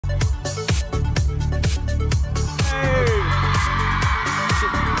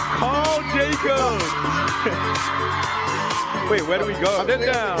Jacobs! Wait, where do we go? Sit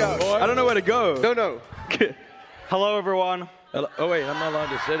down, boy. I don't know where to go. No. Hello, everyone. Hello. Oh, wait, I'm not allowed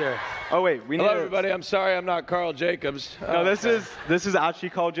to sit here. Oh, wait, we need Hello, everybody. I'm sorry I'm not Karl Jacobs. No, this is actually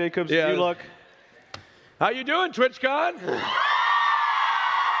Karl Jacobs. Yeah. You look. How you doing, TwitchCon?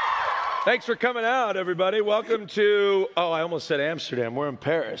 Thanks for coming out, everybody. Welcome to, oh, I almost said Amsterdam. We're in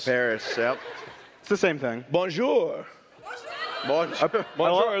Paris. Paris, yep. It's the same thing. Bonjour. Bonjour.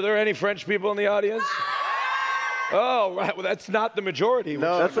 Bonjour. Are there any French people in the audience? Oh, right. Well, that's not the majority.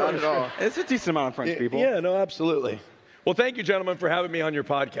 No, That's not at all. It's a decent amount of French people. Yeah, no, absolutely. Well, thank you, gentlemen, for having me on your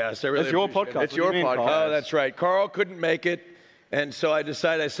podcast. I really It's your appreciate podcast. it. It's your podcast. Oh, that's right. Karl couldn't make it, and so I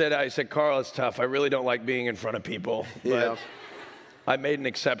decided. I said, Karl, it's tough. I really don't like being in front of people, but I made an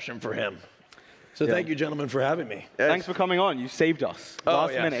exception for him. So thank you, gentlemen, for having me. Thanks for coming on. You saved us. Oh,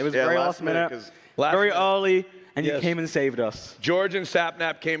 Last yes. minute. It was Yeah, very last last minute. 'cause Very early, and you Yes. came and saved us. George and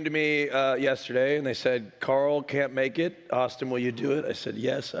Sapnap came to me yesterday, and they said, Karl can't make it. Austin, will you do it? I said,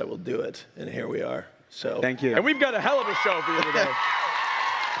 yes, I will do it. And here we are. So Thank you. And we've got a hell of a show for you today.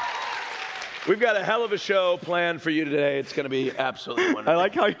 We've got a hell of a show planned for you today. It's going to be absolutely wonderful. I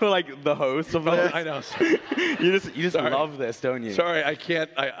like how you're like the host of this. I know. Sorry. You just Sorry. love this, don't you? Sorry, I can't.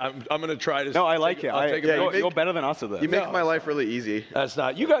 I'm going to try to. No, I like it. I'll take it back. You're better than us at this. You make my life really easy. That's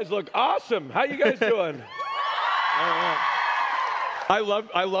not. You guys look awesome. How you guys doing? I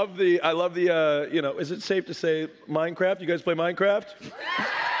love the. You know, is it safe to say Minecraft? You guys play Minecraft?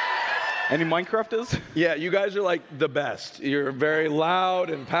 Any Minecrafters? Yeah, you guys are like the best. You're very loud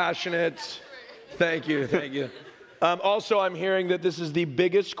and passionate. Thank you, thank you. Also, I'm hearing that this is the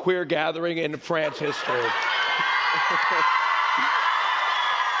biggest queer gathering in France history.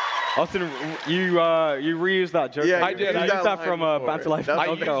 Austin, you reused that joke. Yeah, I did. I I used used that from Banter Life in That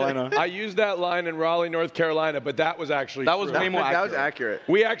was North Carolina. I used that line in Raleigh, North Carolina, but that was actually That was true. way more That was accurate. accurate.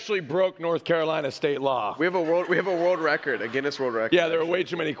 We actually broke North Carolina state law. We have a world record, a Guinness World Record. Yeah, there were way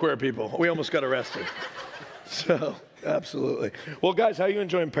too many queer people. We almost got arrested. So, absolutely. Well, guys, how are you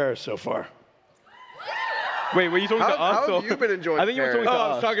enjoying Paris so far? Wait, were you talking to us? How have or- you been enjoying I think you were talking Paris? to Oh, I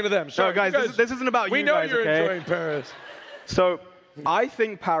us. was talking to them. Sorry, No, guys, you this isn't about we you know guys, you're okay? enjoying Paris. So, I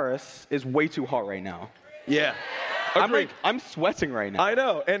think Paris is way too hot right now. Yeah. I'm sweating right now. I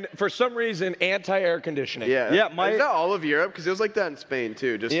know, and for some reason, anti-air conditioning. Yeah. Yeah, Is that all of Europe? Because it was like that in Spain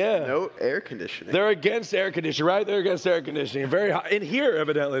too. Just no air conditioning. They're against air conditioning, right? They're against air conditioning. Very hot. In here,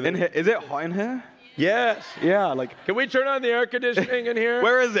 evidently. In here, is it hot in here? Yes. Yeah, like. Can we turn on the air conditioning in here?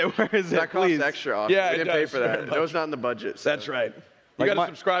 Where is it? Where is it? that costs Please. extra. Austin. Yeah, we it didn't pay does for very that. much. It was not in the budget. So. That's right. You Like got to my-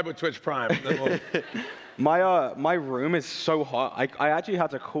 subscribe with Twitch Prime. And then we'll... My room is so hot. I actually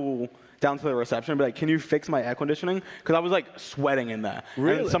had to call down to the reception and be like, can you fix my air conditioning? Because I was like sweating in there.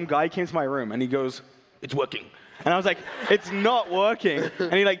 Really? And some guy came to my room and he goes, it's working. And I was like, it's not working.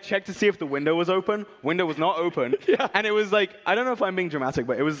 And he like checked to see if the window was open. Window was not open. Yeah. And it was like, I don't know if I'm being dramatic,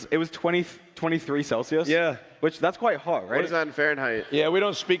 but it was 23 Celsius. Yeah. Which that's quite hot, right? What is that in Fahrenheit? Yeah, we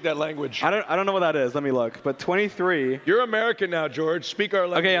don't speak that language. I don't know what that is. Let me look. But 23. You're American now, George. Speak our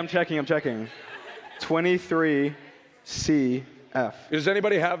language. Okay, I'm checking. 23 CF. Does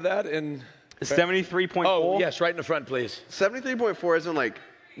anybody have that in... 73.4. Oh, yes, right in the front, please. 73.4 isn't like.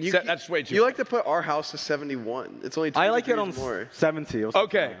 That's way too You like to put our house to 71. It's only 2 I like it degrees on more. 70 or something.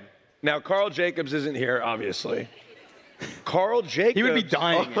 Okay. Now, Karl Jacobs isn't here, obviously. Karl Jacobs... He would be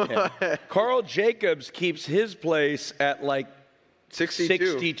dying in here. Karl Jacobs keeps his place at like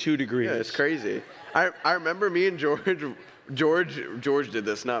 62 degrees. Yeah, it's crazy. I remember me and George did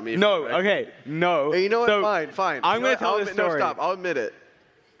this, not me. No, right? okay, no. Hey, you know what? So, Fine. I'm You know going what? to tell I'll this admit- story. No, stop. I'll admit it.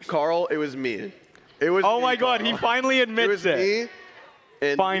 Karl, it was me. It was Oh me, my God, he Karl. finally It admits was it. me.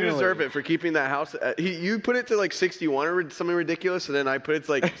 And Finally. you deserve it for keeping that house. You put it to like 61 or something ridiculous, and then I put it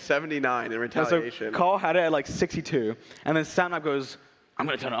to like 79 in So retaliation. Karl had it at like 62, and then Sapnap goes, I'm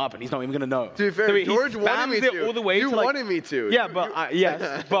going to turn it up, and he's not even going to know. To be fair, So George wanted spams me it to. all the way You to like, wanted me to. Yeah, but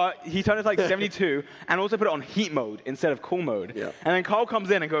yes, but he turned it to like 72, and also put it on heat mode instead of cool mode. Yeah. And then Karl comes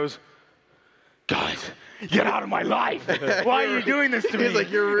in and goes, guys, get out of my life. Why are you doing this to me? He's like,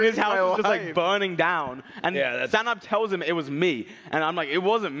 "You're And his ruining house my was just like life." burning down. And Yeah, Sapnap tells him it was me. And I'm like, it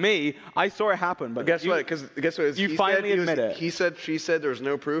wasn't me. I saw it happen. But Guess what? Because guess what? You He finally said, admit it. He said, she said, there was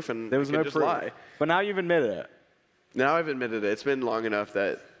no proof, and there was I could no just proof. lie. But now you've admitted it. Now I've admitted it. It's been long enough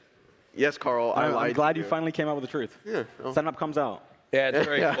that, yes, Karl, I lied. I'm glad to you finally came out with the truth. Yeah. Well, Sapnap comes out. Yeah, it's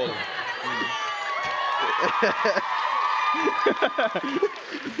very Yeah. cold.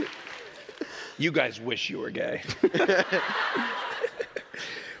 You guys wish you were gay.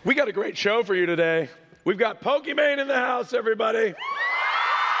 We got a great show for you today. We've got Pokimane in the house, everybody.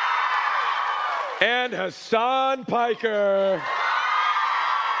 And Hassan Piker.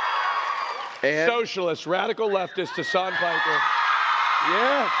 socialist, radical leftist Hassan Piker.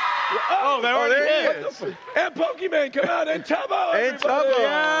 Yeah. Oh, there he is. And Pokimane, come out, and Tubbo. And Tubbo.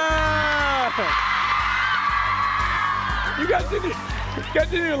 Yeah. You guys didn't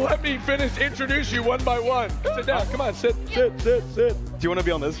even let me introduce you one by one. Sit down. Come on, sit. Do you want to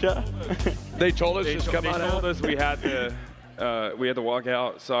be on this chat? They told us just come on out. They told us we had to walk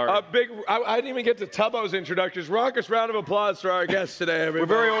out. Sorry. I didn't even get to Tubbo's introductions. Raucous round of applause for our guests today,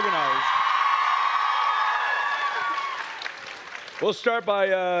 everybody. We're very organized. We'll start by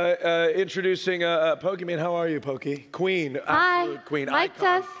introducing Pokimane. How are you, Poki? Queen. Hi. Absolute queen. Mic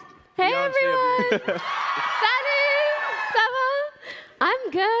Icon. test. Hey, Beyonce everyone. Salut. Ça va?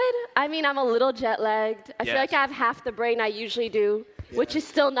 I'm good. I mean, I'm a little jet lagged. I feel like I have half the brain I usually do, which is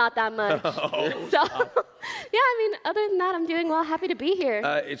still not that much. So, yeah, I mean, other than that, I'm doing well. Happy to be here.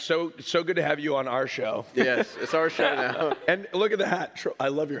 It's so good to have you on our show. Yes, it's our show now. And look at the hat. I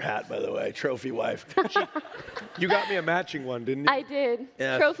love your hat, by the way. Trophy wife. You got me a matching one, didn't you? I did.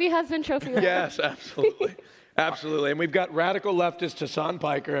 Yes. Trophy husband, trophy wife. Yes, absolutely. Absolutely. And we've got radical leftist Hassan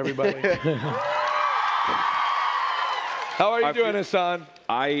Piker, everybody. How are you doing, Hassan?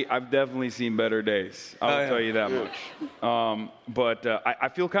 I've definitely seen better days. I'll tell you that much. But I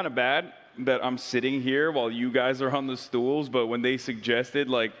feel kind of bad that I'm sitting here while you guys are on the stools. But when they suggested,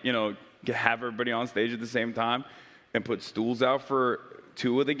 like, you know, have everybody on stage at the same time and put stools out for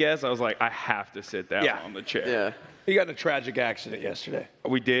 2 of the guests, I was like, I have to sit down on the chair. Yeah. You got in a tragic accident yesterday.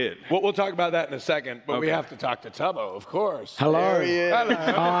 We did. We'll talk about that in a second, but we have to talk to Tubbo, of course. Hello. There he is. Hello.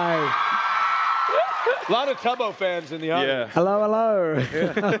 Hi. A lot of Tubbo fans in the audience. Yeah. Hello. A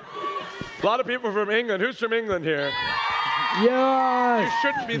lot of people from England. Who's from England here? Yes. You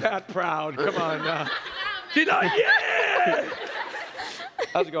shouldn't be that proud. Come on now. She's like, yeah!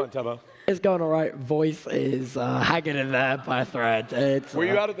 How's it going, Tubbo? It's going all right. Voice is hanging in there by a thread. It's, Were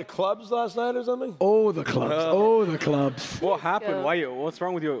you out at the clubs last night or something? all the clubs. All the clubs. What happened? Yeah. Why? What's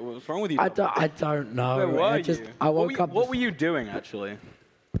wrong with you? What's wrong with you? I don't know. Where were I just you? I woke up. What were you doing actually?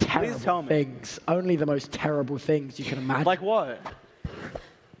 Terrible Please tell me. things. Only the most terrible things you can imagine. Like what?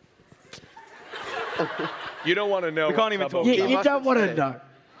 You don't want to know. We can't even talk. you don't want to know.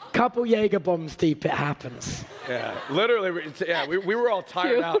 Couple Jaeger bombs deep, it happens. Yeah, literally. We were all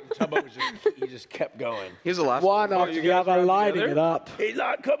tired out, and Tubbo just kept going. He's the last One one. after the other, lighting it up. He's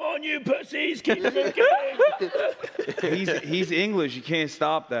like, "Come on, you pussies, keep it going." He's English. You can't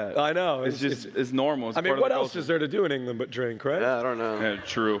stop that. I know. It's normal. It's I mean, part of what the else culture. is there to do in England but drink, right? Yeah, I don't know. Yeah,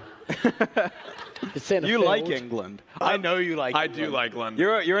 true. It's in a You like field. England. I know you like. I England. do like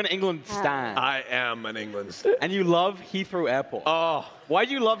London. You're an England stan, I am an England stan. and you love Heathrow Airport. Oh, Why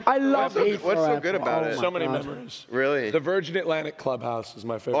do you love? I love What's Heathrow so good Airport. about Oh it? my so many God. memories. Really? The Virgin Atlantic Clubhouse is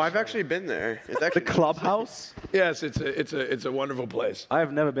my favorite. Oh, I've actually been there. It's actually The clubhouse? Yes, it's a wonderful place. I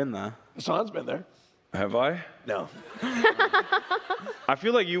have never been there. Hassan's been there. Have I? No, I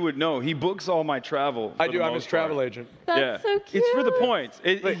feel like you would know. He books all my travel. I for do. the I'm his most travel part. agent. That's Yeah, so cute. it's for the points.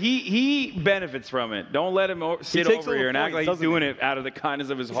 He benefits from it. Don't let him sit takes over all here the and act points, like he's doesn't doing it out of the kindness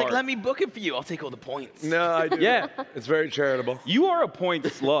of his heart. me book it for you. I'll take all the points. No, I do. Yeah. It's very charitable. You are a point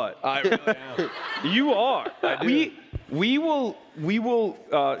slut. I really am. You are. I do. We will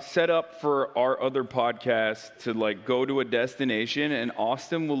set up for our other podcast to like go to a destination, and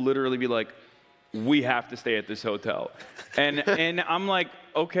Austin will literally be like, "We have to stay at this hotel," and I'm like,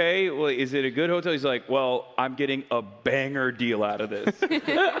 "Okay, well, is it a good hotel?" He's like, "Well, I'm getting a banger deal out of this.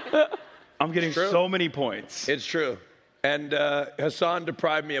 I'm getting so many points." It's true. And Hassan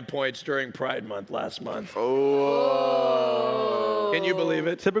deprived me of points during Pride Month last month. Oh. Can you believe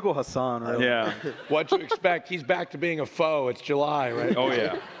it? Typical Hassan, really. Yeah. What you expect? He's back to being a foe. It's July, right? Oh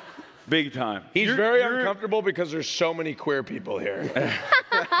yeah. Big time. He's very uncomfortable because there's so many queer people here.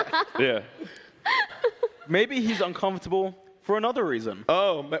 Yeah. Maybe he's uncomfortable for another reason.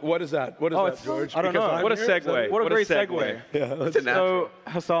 Oh, what is that? What is that, it's- George? I don't Because know. I'm What a here? segue. What a great segue. segue. Yeah, let's- It's a natural.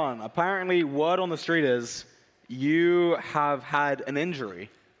 So, Hassan, apparently word on the street is you have had an injury.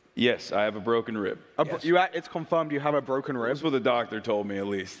 Yes, I have a broken rib. It's confirmed you have a broken rib. That's what the doctor told me, at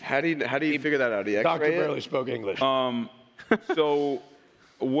least. How do you figure that out? Do you Doctor X-ray it? barely spoke English. So,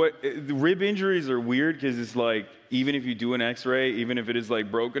 the rib injuries are weird because it's like, even if you do an X-ray, even if it is like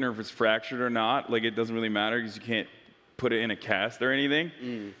broken or if it's fractured or not, like it doesn't really matter because you can't put it in a cast or anything.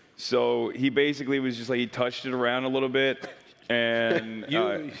 So he basically was just like, he touched it around a little bit, and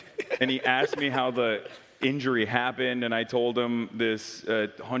and he asked me how the injury happened, and I told him this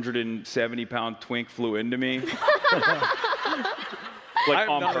 170-pound twink flew into me. Like I'm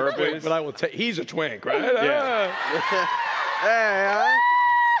on not a twink, purpose. but I will take. He's a twink, right? Yeah. Hey,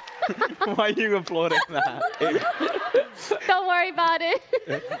 Why are you applauding that? Don't worry about it.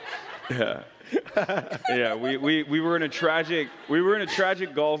 Yeah. Yeah, we were in a tragic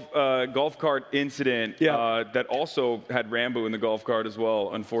golf cart incident that also had Rambo in the golf cart as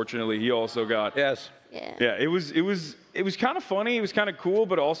well. Unfortunately, he also got Yeah, it was kind of funny. It was kind of cool,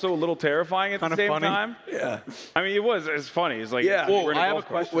 but also a little terrifying at the same time. Yeah. I mean, it's funny. It's like, Well, I have a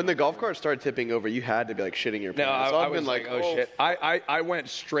question. When the golf cart started tipping over, you had to be like shitting your pants. No, I was like, oh shit. I went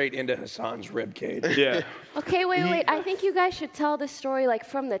straight into Hassan's rib cage. Yeah. Okay, wait. I think you guys should tell the story like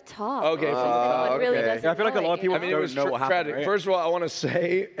from the top. Okay, from the top. Really doesn't I feel like a lot of people it was don't know what happened. tragic. Right? First of all, I want to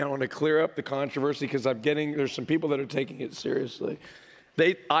say, and I want to clear up the controversy because there's some people that are taking it seriously.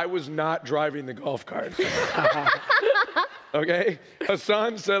 I was not driving the golf cart. Okay?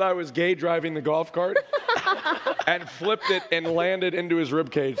 Hassan said I was gay driving the golf cart and flipped it and landed into his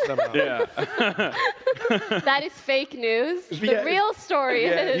ribcage somehow. Yeah. That is fake news. The real story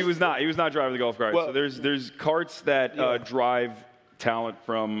is... He was not driving the golf cart. Well, so there's carts that drive talent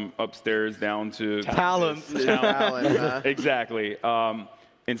from upstairs down to... Talent. Exactly.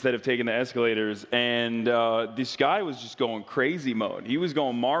 Instead of taking the escalators. And this guy was just going crazy mode. He was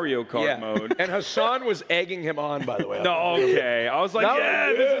going Mario Kart mode. And Hassan was egging him on, by the way. No, okay. I was like,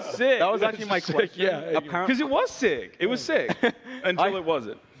 this is sick. That was actually my question. Yeah. Apparently, because it was sick. It was sick until it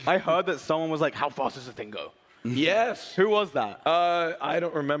wasn't. I heard that someone was like, how fast does the thing go? Yes. Who was that? I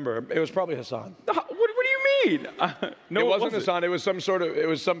don't remember. It was probably Hassan. What do you mean? No, it wasn't Hassan. It was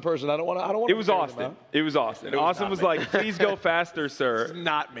some person. I don't want. It was Austin. It was Austin. Austin was like, please go faster, sir. It's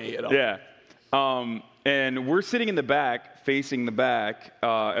not me at all. Yeah. And we're sitting in the back, facing the back.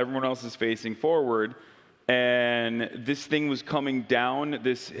 Everyone else is facing forward. And this thing was coming down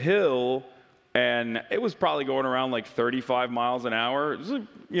this hill, and it was probably going around like 35 miles an hour. It was,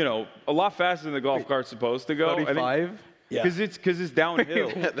 a lot faster than the golf cart's supposed to go. 35? Yeah. Because it's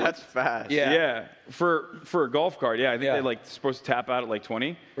downhill. That's fast. Yeah. For a golf cart, I think they're like supposed to tap out at like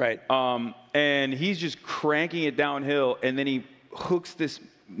 20. Right. And he's just cranking it downhill, and then he hooks this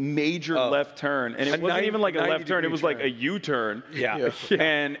major left turn, and it wasn't even like a left turn; it was like a U-turn. Yeah.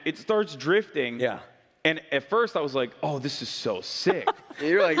 And it starts drifting. Yeah. And at first I was like, oh, this is so sick. And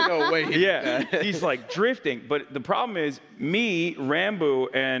you're like, no way. Yeah, he's like drifting. But the problem is, me, Rambo,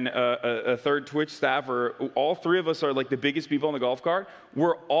 and a third Twitch staffer, all three of us are like the biggest people on the golf cart.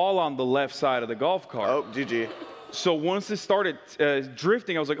 We're all on the left side of the golf cart. Oh, GG. So once it started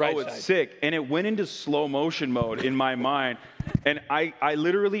drifting, I was like, it's sick. And it went into slow motion mode in my mind. And I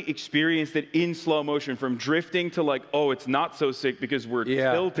literally experienced it in slow motion, from drifting to like, oh, it's not so sick because we're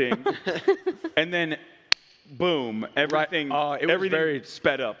tilting. And then, boom, everything very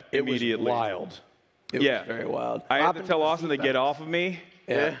sped up immediately. It was wild. It was very wild. I had to tell Austin to get off of me.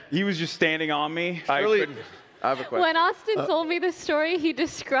 Yeah. He was just standing on me. I have a question. When Austin told me this story, he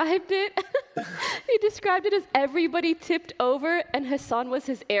described it. He described it as everybody tipped over, and Hassan was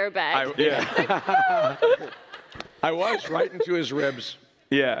his airbag. I was right into his ribs.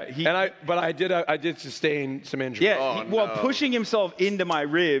 Yeah, but I did sustain some injury. Yeah, pushing himself into my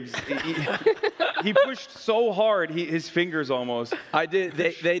ribs, he pushed so hard, his fingers almost. I did.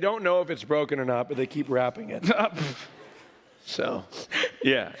 They don't know if it's broken or not, but they keep wrapping it. So,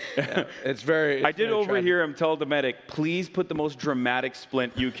 yeah, it's very. I did overhear him tell the medic, "Please put the most dramatic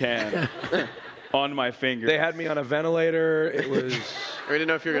splint you can on my finger." They had me on a ventilator. It was. I didn't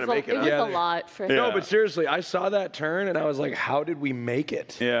know if you were gonna make it. It was a lot for him. No, but seriously, I saw that turn and I was like, "How did we make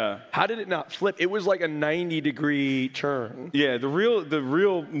it? Yeah. How did it not flip? It was like a 90-degree turn." Yeah, the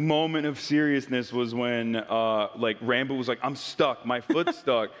real moment of seriousness was when like Rambo was like, "I'm stuck. My foot's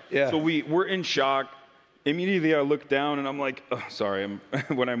stuck." Yeah. So we're in shock. Immediately, I look down and I'm like, oh, sorry.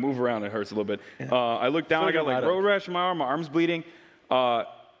 When I move around, it hurts a little bit. I look down, I got like road rash in my arm, my arm's bleeding.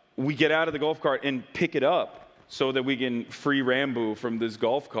 We get out of the golf cart and pick it up so that we can free Rambo from this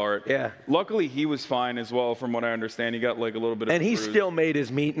golf cart. Yeah. Luckily, he was fine as well, from what I understand. He got like a little bit of and he still made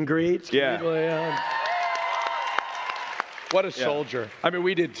his meet and greets. Yeah. What a soldier. I mean,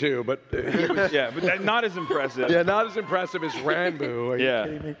 we did too, but he was, but not as impressive. Yeah, not as impressive as Rambo. Are you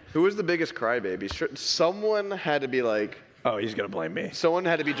kidding me? Who was the biggest crybaby? Someone had to be like... Oh, he's going to blame me. Someone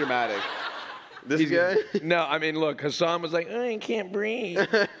had to be dramatic. This guy? No, I mean, look, Hassan was like, I can't breathe.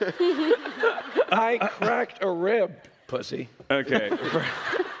 I cracked a rib, pussy. Okay.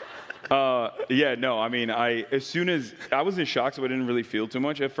 I mean, as soon as I was in shock, so I didn't really feel too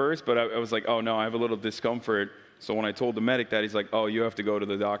much at first, but I was like, oh no, I have a little discomfort. So when I told the medic that, he's like, oh, you have to go to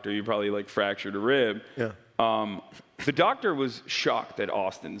the doctor. You probably like fractured a rib. Yeah. The doctor was shocked at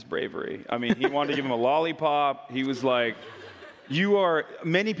Austin's bravery. I mean, he wanted to give him a lollipop. He was like,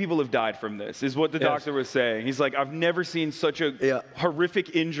 many people have died from this, is what the doctor was saying. He's like, I've never seen such a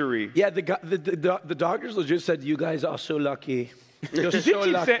horrific injury. Yeah, the doctors legit said, you guys are so lucky. You're so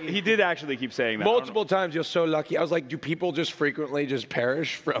lucky. He did actually keep saying that. Multiple times, you're so lucky. I was like, do people just frequently just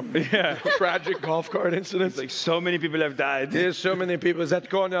perish from tragic golf cart incidents? Like, so many people have died. There's so many people. That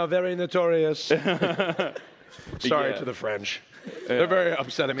corner very notorious. Sorry to the French. They're very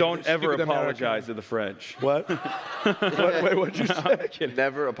upset at me. Don't ever apologize to the French. What? Wait, what'd you say?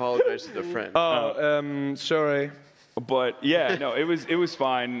 Never apologize to the French. Oh, sorry. But yeah, no, it was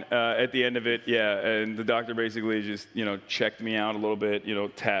fine at the end of it. Yeah, and the doctor basically just checked me out a little bit,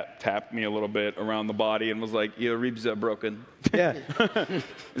 tapped me a little bit around the body and was like, your ribs are broken. Yeah.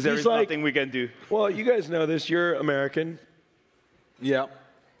 There's nothing we can do. Well, you guys know this. You're American. Yeah.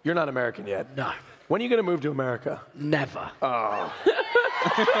 You're not American yet. No, When are you going to move to America? never.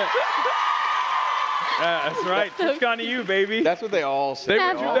 That's right. TwitchCon to you, baby. That's what they all say. They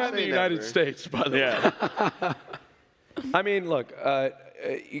would Never. do that in the Say United never. States, by the way. Yeah. I mean, look,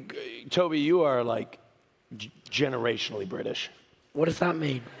 Toby, you are like generationally British. What does that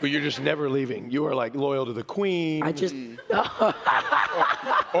mean? But you're just never leaving. You are like loyal to the Queen. I just.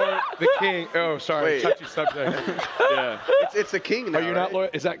 Or the King. Oh, sorry. Wait. Touchy subject. Yeah. It's the king now. Are you not right? loyal?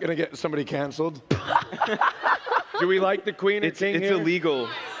 Is that going to get somebody canceled? Do we like the Queen and It's King here? illegal.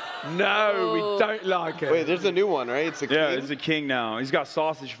 No, we don't like it. Wait, there's a new one, right? It's the king. Yeah, it's a king now. He's got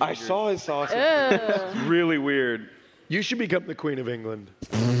sausage I fingers. saw his sausage. It's really weird. You should become the Queen of England.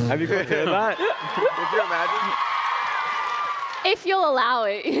 Have you considered that? Could you imagine? If you'll allow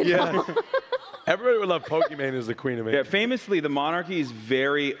it. You know? Everybody would love Pokimane as the Queen of Yeah, England. famously, the monarchy is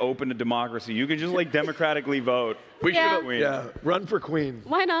very open to democracy. You can just like democratically vote. We Yeah. should, yeah, run for Queen.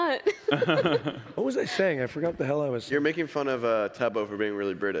 Why not? What was I saying? I forgot what the hell I was saying. You're making fun of Tubbo for being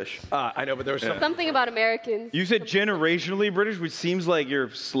really British. I know, but there was something. Something about Americans. You said generationally British, which seems like you're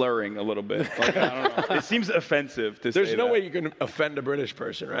slurring a little bit. Like, I don't know. It seems offensive to say There's no that. way you can offend a British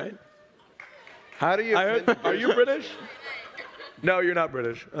person, right? How do you? I heard, are you British? No, you're not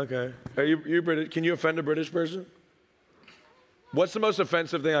British. Okay. Are you British? Can you offend a British person? What's the most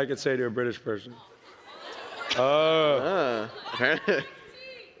offensive thing I could say to a British person? Oh.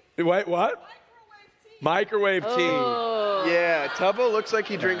 Wait, what? Microwave tea. Yeah, Tubbo looks like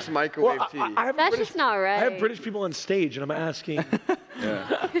he drinks microwave tea. I have That's British, just not right. I have British people on stage, and I'm asking.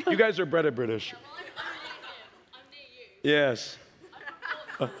 You guys are bred British. Yes.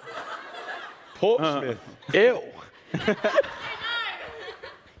 Portsmouth. Ew.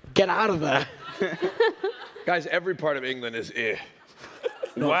 Get out of there. Guys, every part of England is eh.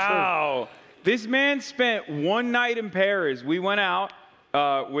 Wow. This man spent one night in Paris. We went out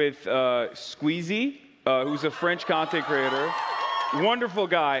with Squeezy, who's a French content creator. Wonderful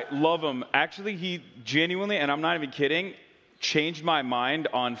guy. Love him. Actually, he genuinely, and I'm not even kidding, changed my mind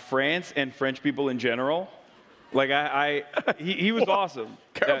on France and French people in general. Like, he was awesome.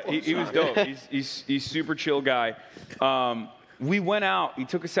 He was dope. He's super chill guy. We went out. He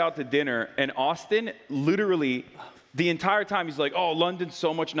took us out to dinner. And Austin, literally, the entire time, he's like, oh, London's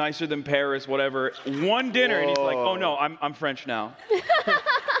so much nicer than Paris, whatever. One dinner, and he's like, oh, no, I'm French now.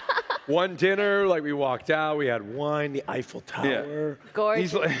 One dinner, like we walked out, we had wine, the Eiffel Tower.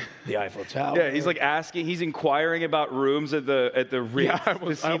 Gorgeous. He's like, The Eiffel Tower. yeah, he's like asking, he's inquiring about rooms at the Ritz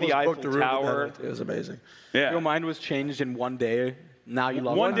to see the Eiffel Tower. It was amazing. Yeah. Your mind was changed in one day. Now you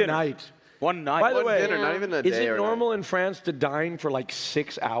love One it. dinner. Night. One night. By the way, Dinner, not even a is day it or normal in France to dine for like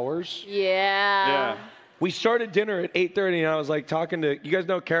 6 hours? Yeah. Yeah. We started dinner at 8:30, and I was like talking to, you guys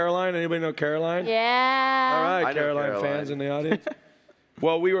know Caroline? Anybody know Caroline? Yeah. All right, I know Caroline fans in the audience.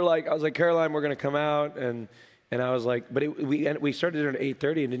 Well, I was like, Caroline, we're gonna come out, and I was like, but we started dinner at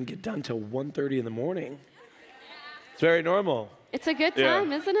 8:30 and didn't get done till 1:30 in the morning. It's very normal. It's a good Yeah.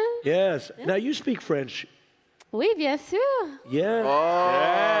 time, isn't it? Yes. Now you speak French. Oui, bien sûr. Yeah.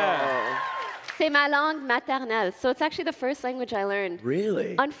 Yeah. C'est ma langue maternelle. So it's actually the first language I learned.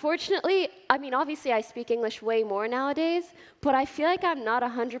 Really? Unfortunately, I mean, obviously I speak English way more nowadays, but I feel like I'm not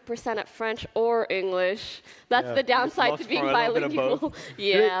 100% at French or English. That's the downside lost to being for a little bit of bilingual. both.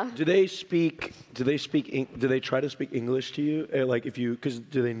 Yeah. Do they try to speak English to you? Like if you, because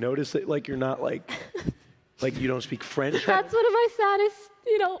do they notice that like you're not like you don't speak French? That's one of my saddest,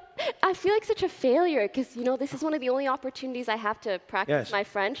 I feel like such a failure because, this is one of the only opportunities I have to practice Yes. my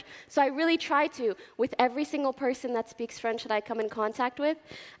French. So I really try to with every single person that speaks French that I come in contact with.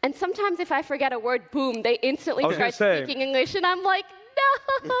 And sometimes if I forget a word, boom, they instantly I was start gonna say- speaking English. And I'm like,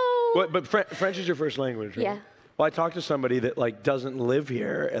 no. But French is your first language, right? Yeah. Well, I talked to somebody that like doesn't live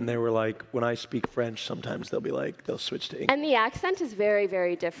here, and they were like, when I speak French, sometimes they'll be like, they'll switch to English. And the accent is very,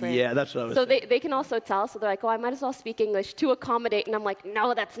 very different. Yeah, that's what I was So saying. they can also tell. So they're like, oh, I might as well speak English to accommodate. And I'm like,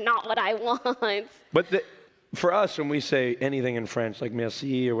 no, that's not what I want. But for us, when we say anything in French, like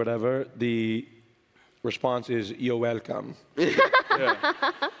merci or whatever, response is "You're welcome."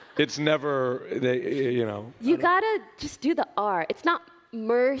 It's never, you know. You gotta just do the R. It's not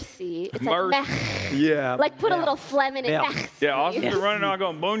mercy. It's like mech. Yeah. Like put a little phlegm in it. Yeah. Mech. Yeah, Austin's running on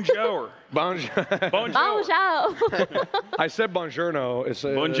going bonjour. Bonjour. Bonjour. I said buongiorno. It's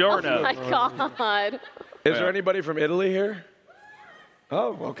Buongiorno. Oh my God. Is there anybody from Italy here?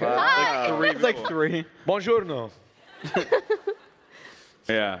 Oh, okay. It's like 3. Buongiorno.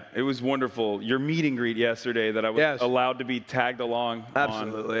 Yeah, it was wonderful. Your meet and greet yesterday that I was allowed to be tagged along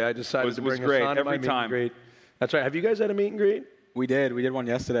Absolutely. I decided to was bring great Hassan to my every meet time. and greet. That's right. Have you guys had a meet and greet? We did one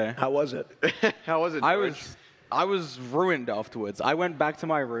yesterday. How was it? How was it, George? I was ruined afterwards. I went back to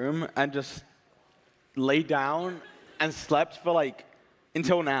my room and just laid down and slept for like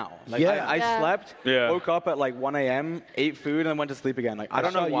until now. Like Yeah. I slept, Yeah. woke up at like 1 a.m., ate food, and went to sleep again. Like I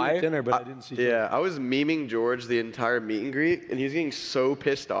don't know saw you why. at dinner, but I didn't see you. Yeah, I was memeing George the entire meet and greet, and he was getting so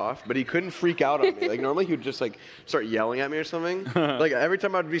pissed off, but he couldn't freak out on me. Like normally he would just like start yelling at me or something. Like every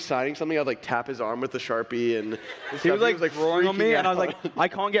time I'd be signing something, I'd like tap his arm with the Sharpie, and He was like throwing on me, freaking and I was out. like, I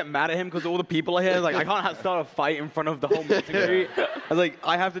can't get mad at him because all the people are here. Like I can't start a fight in front of the whole meet and greet. I was like,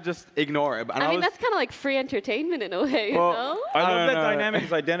 I have to just ignore it. And I mean, was, that's kind of like free entertainment in a way, Well, you know? I love don't that know. dynamic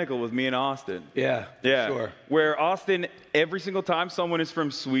is identical with me and Austin. Yeah. Yeah, Sure. Where Austin, every single time someone is from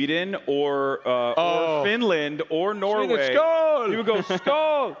Sweden or Finland or Norway, Skål! he would go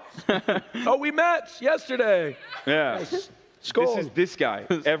skull. Oh, we met yesterday. Yeah, Skål. this is this guy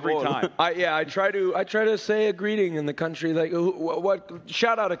every time. I try to say a greeting in the country. Like, what?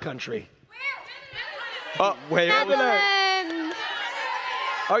 Shout out a country. Oh, wait. Netherlands.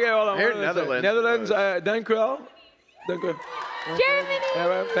 Okay, hold on. I heard what did I say? Netherlands. Netherlands. Dank u wel. Dank u. Germany. Yeah,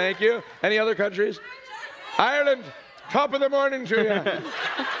 well, thank you. Any other countries? Ireland. Top of the morning to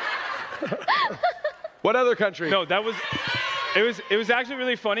you. What other country? No, it was actually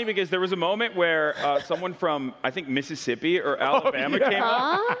really funny because there was a moment where someone from I think Mississippi or Alabama came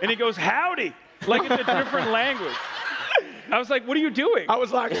up and he goes howdy, like it's a different language. I was like, what are you doing? I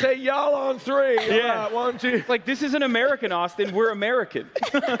was like, say y'all on 3. Yeah. 1, 2. Like this isn't American, Austin. We're American.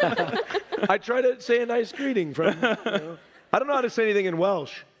 I try to say a nice greeting from. I don't know how to say anything in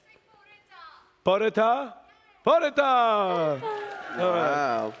Welsh. Porita? Porita!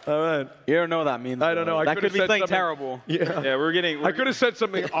 Wow. All right. you don't know what that means. I don't know. I that could've could be said something something- terrible. Yeah. Yeah, we're I could have said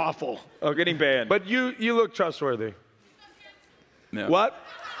something awful. getting banned. But you look trustworthy. No. What?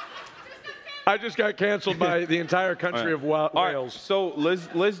 I just got canceled by the entire country of All right, Wales. so let's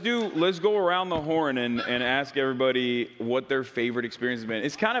go around the horn and ask everybody what their favorite experience has been.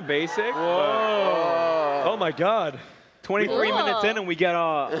 It's kind of basic. Oh my God. 23 minutes in and we get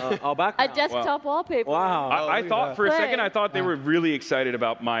our A background. desktop wallpaper. Wow. I thought for a second I thought they were really excited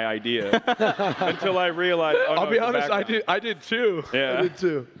about my idea until I realized. Oh, no, I'll be it's the honest, background. I did too. Yeah. I did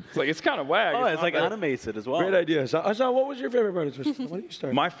too. It's like it's kind of wag. Oh, it's not like bad. animated as well. Great idea. So, what was your favorite part of this? Why don't you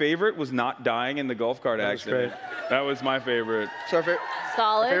start? My favorite was not dying in the golf cart was accident. That was my favorite. So our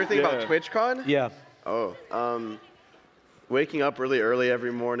Solid. favorite thing about Yeah. TwitchCon? Yeah. Waking up really early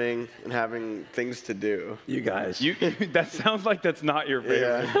every morning and having things to do. You guys. That sounds like that's not your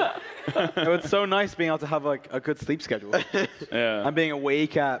favorite. Yeah. It's so nice being able to have like a good sleep schedule. Yeah. I'm being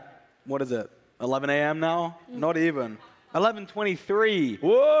awake at, what is it, 11 a.m. now? Not even. 11:23.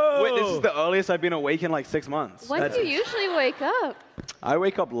 Whoa. Wait, this is the earliest I've been awake in like 6 months. When do you usually wake up? I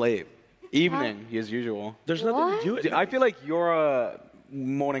wake up late. Evening, as usual. There's nothing to do with it. I feel like you're a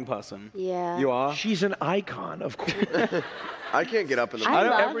morning person. Yeah. You are? She's an icon, of course. I can't get up in the I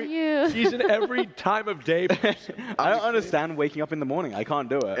morning. love you. She's in every time of day. I don't understand waking up in the morning. I can't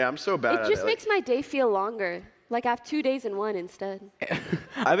do it. Yeah, I'm so bad It at just it. makes my day feel longer. Like I have 2 days in one instead.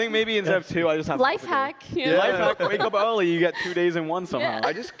 I think maybe instead of 2, I just have Life half a day. hack. You know? Life hack, wake up early, you get 2 days in one somehow. Yeah.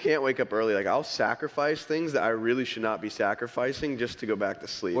 I just can't wake up early. Like I'll sacrifice things that I really should not be sacrificing just to go back to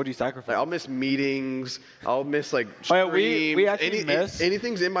sleep. What do you sacrifice? Like I'll miss meetings. I'll miss like Oh, streams. yeah, we actually miss-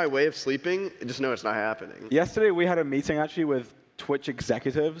 anything's in my way of sleeping. Just know it's not happening. Yesterday we had a meeting actually with Twitch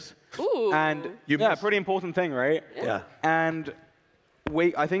executives. Ooh. And yeah, pretty important thing, right? Yeah. And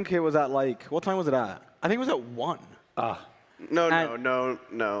I think it was at like, what time was it at? I think it was at 1.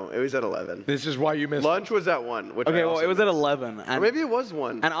 No. It was at 11. This is why you missed. Lunch was at 1. Which I Okay, well, also it was at missed. 11. Or And, maybe it was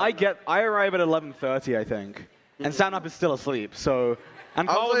 1. and I arrive at 11:30, I think. And Sapnap is still asleep, so... And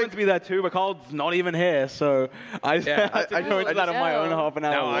I was Carl was like- meant to be there too, but Carl's not even here, so I had to I go into just- that on my own Oh. half an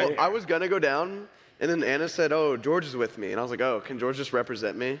hour. Well, late. I was gonna go down, and then Anna said, "Oh, George is with me," and I was like, "Oh, can George just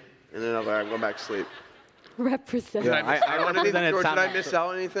represent me?" And then I was like, "I'm going back to sleep." Represent. Yeah, I I wanted represented George, did I Sapnap. miss out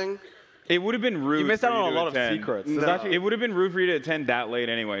on anything? It would have been rude. You missed for out on a to lot of attend. secrets. It would have been rude for you to attend that late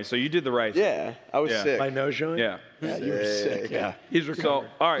anyway. So you did the right thing. Yeah, I was sick. My nose showing? Yeah. Yeah, you were sick. Yeah. He's So,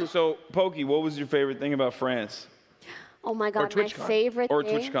 recovering. all right. So, Pokey, what was your favorite thing about France Oh my God, my TwitchCon. favorite or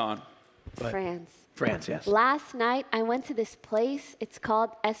thing. TwitchCon? France. France, yes. Last night, I went to this place. It's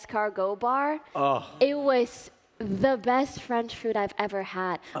called Escargot Bar. Oh. It was the best French food I've ever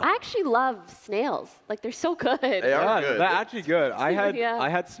had. I actually love snails. Like, they're so good. They are Yeah, good. they're actually good. Yeah. I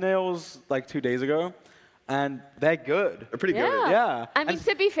had snails like 2 days ago, and they're good. They're pretty Yeah. good. Yeah. I mean,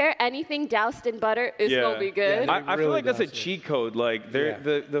 to be fair, anything doused in butter is Yeah. gonna be good. Yeah. I feel really like that's a does it. cheat code. Like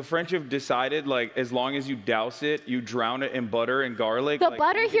the French have decided, like as long as you douse it, you drown it in butter and garlic. The like,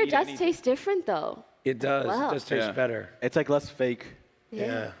 butter you can here eat does anything. taste different, though. It does. Wow. It does taste Yeah. better. It's like less fake.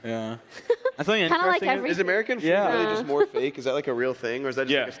 Yeah. Yeah. And something Kinda like interesting is- every- Is American food Yeah. really just more fake? Is that like a real thing, or is that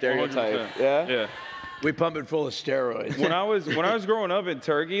just Yeah, like a stereotype? 100%. Yeah. Yeah. We pump it full of steroids. When I was growing up in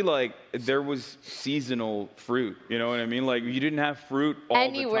Turkey, like there was seasonal fruit. You know what I mean? Like you didn't have fruit all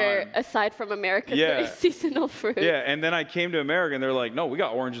Anywhere the time. aside from America, Yeah. there is seasonal fruit. Yeah, and then I came to America, and they're like, "No, we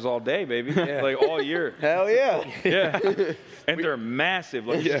got oranges all day, baby, like all year." Hell yeah. Yeah, and they're massive.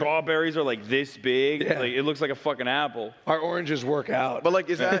 Like strawberries are like this big. Yeah. Like it looks like a fucking apple. Our oranges work out. But like,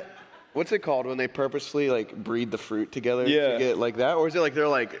 is that what's it called when they purposely like breed the fruit together Yeah. to get like that, or is it like they're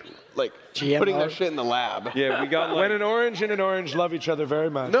like GMO? putting their shit in the lab? Yeah, we got when like an orange and an orange love each other very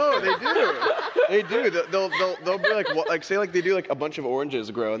much. No, they do. They do. They'll be like say like they do like a bunch of oranges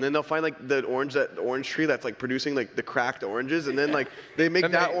grow, and then they'll find like that orange tree that's like producing like the cracked oranges, and then like they make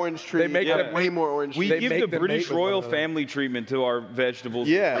Then that they- orange tree they make have way more orange. we They give make the them British mate with royal one another. family treatment to our vegetables.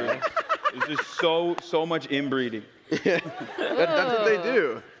 and Yeah. fruit. It's just so much inbreeding. That's what they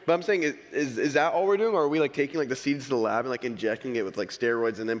do. But I'm saying, is that all we're doing, or are we like taking like the seeds to the lab and like injecting it with like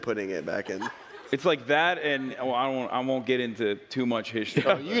steroids and then putting it back in? It's like that, and I won't get into too much history.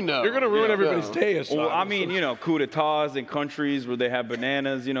 You know, You're gonna ruin everybody's day. Well, I Hassan. mean, you know, coup d'etats in countries where they have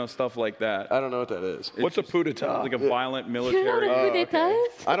bananas, you know, stuff like that. I don't know what that is. What's a coup d'etat? Like a violent You know military. what it does?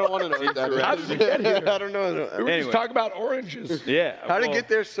 I don't want to know what that How is. did we get here? I don't know. We were Anyway. just talking about oranges. Yeah. How to well, get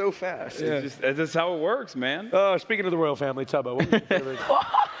there so fast? It's just, that's how it works, man. Speaking of the royal family, Tubbo, what was your favorite?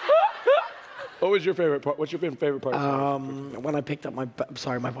 What was your favorite part? What's your favorite part? When I picked up my,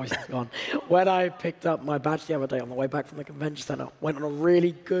 sorry, my voice is gone. When I picked up my badge the other day on the way back from the convention center, went on a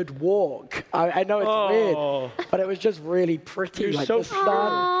really good walk. I know it's weird, but it was just really pretty. You're like so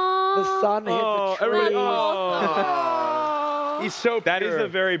the sun hit the trees. He's so pure. That is a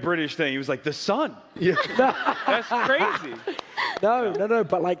very British thing. He was like, the sun. Yeah. That's crazy. No,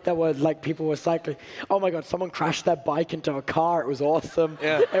 but like there were like people were cycling. Oh my God, someone crashed their bike into a car. It was awesome.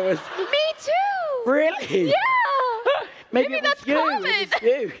 Yeah. It was Me too. really. Yeah. Maybe it was that's you. common. It was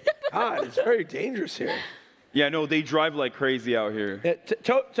you. God, it's very dangerous here. Yeah, no, they drive like crazy out here. Yeah,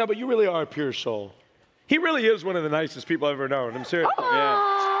 Tubbo, you really are a pure soul. He really is one of the nicest people I've ever known. I'm serious.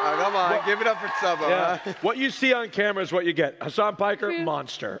 Yeah. Oh, come on, give it up for Tubbo. Yeah. Huh? What you see on camera is what you get. Hassan Piker,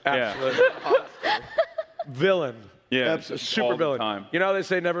 monster. Yeah. Absolutely. Villain. Yeah. A super all the villain. time. You know how they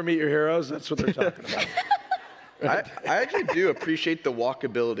say never meet your heroes? That's what they're talking about. I actually do appreciate the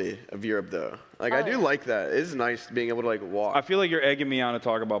walkability of Europe, though. Like, I do like that. It's nice being able to, like, walk. I feel like you're egging me on to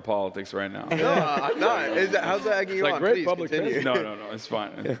talk about politics right now. No, I'm not. How's that egging you Like on? great Please public continue. No, it's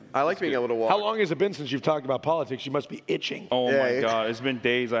fine. I like being able to walk. How long has it been since you've talked about politics? You must be itching. Oh Yeah, my yeah. God, it's been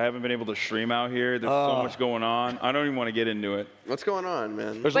days. I haven't been able to stream out here. There's so much going on. I don't even want to get into it. What's going on,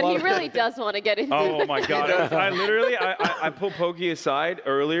 man? There's a But lot he of really does want to get into Oh it. my God! I literally, I pulled Pokey aside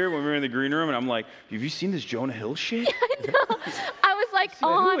earlier when we were in the green room, and I'm like, "Have you seen this Jonah Hill shit?" I was like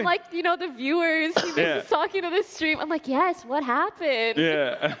on, like, you know, the viewers. He was Yeah. just talking to the stream. I'm like, yes, what happened?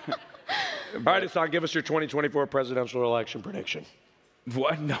 Yeah. All right, Hassan, give us your 2024 presidential election prediction.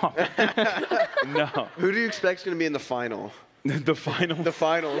 What? No. No. Who do you expect is going to be in the final? The final. The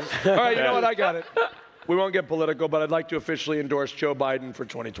finals. All right, you know what? I got it. We won't get political, but I'd like to officially endorse Joe Biden for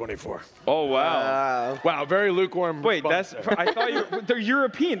 2024. Oh wow. Wow, very lukewarm. Wait, response that's. there. I thought they're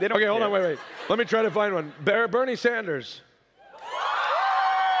European. They don't. Okay, hold care. on, wait. Let me try to find one. Bernie Sanders.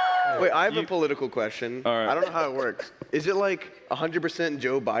 Wait, I have a political question. All right. I don't know how it works. Is it like 100%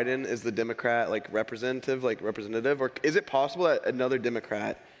 Joe Biden is the Democrat, like representative, or is it possible that another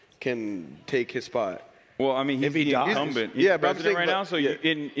Democrat can take his spot? Well, I mean, he's If he the dies. incumbent. He's Yeah, the but I'm president saying, right but- now. So yeah.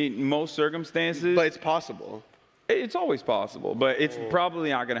 in most circumstances, But it's possible. it's always possible. But it's probably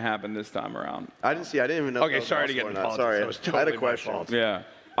not going to happen this time around. I didn't even know. if Okay, that was sorry to possible get or into not. politics. Sorry, That was I had totally a my question. fault. Yeah.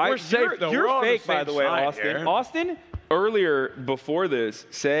 We're safe, though. You're We're all on the fake, by same the way, side Austin. here. Austin, earlier, before this,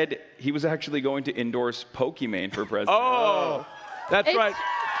 said he was actually going to endorse Pokimane for president. Oh, that's It's-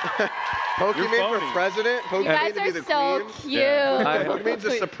 right. Pokimane for president. You guys Pokimane to be are the so queen. cute. Pokimane's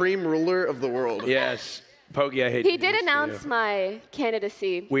the supreme ruler of the world. Yes. Pokey, I hate He to do did this to announce you. my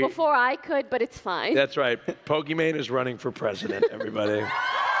candidacy before I could, but it's fine. That's right. Pokimane is running for president, everybody.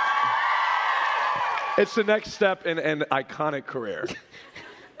 It's the next step in an iconic career.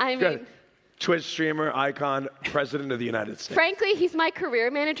 I mean, Good. Twitch streamer, icon, president of the United States. frankly, he's my career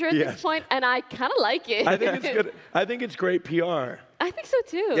manager at this point, and I kind of like it. I think it's good. I think it's great PR. I think so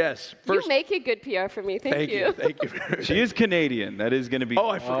too. Yes. You make it good PR for me. Thank you. Thank you. She is Canadian. That is going to be. Oh,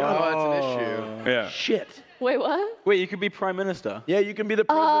 I forgot. Oh, that's an issue. Yeah. Shit. Wait, what? Wait, you could be prime minister. Yeah, you can be the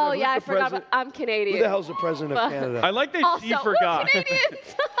president. Oh, Who's yeah, I the forgot president? about, I'm Canadian. Who the hell's the president of Canada? I like that also, she forgot. We're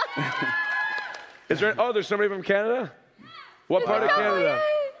Canadians. Is there? Oh, there's somebody from Canada. What part of Canada?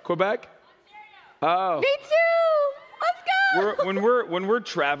 Quebec. Oh. Me too. Let's go. When we're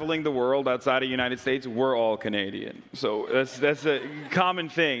traveling the world outside of the United States, we're all Canadian. So that's a common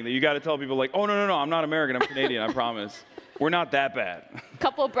thing that you got to tell people like, oh no, I'm not American, I'm Canadian, I promise. We're not that bad.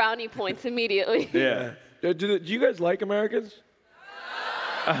 Couple brownie points immediately. Yeah. Do you guys like Americans?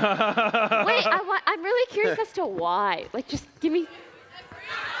 Wait, I'm really curious as to why. Like, just give me.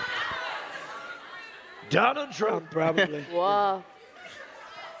 Donald Trump, probably. Whoa.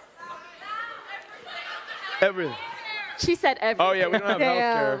 Everything. She said everything. Oh yeah, we don't have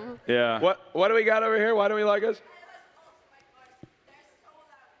healthcare. Yeah. What do we got over here? Why don't we like us?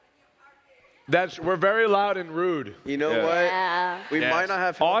 We're very loud and rude. You know Yeah. what? Yeah. We Yes. might not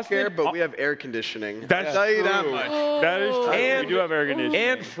have Austin- healthcare, but we have air conditioning. That's I'll tell you that true. much. That is true. And- We do have air conditioning.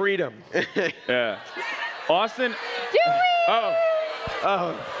 And freedom. Yeah. Austin, Do we? Oh.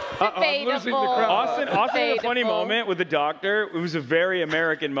 I'm losing the crowd. Austin had a funny Debatable. moment with the doctor. It was a very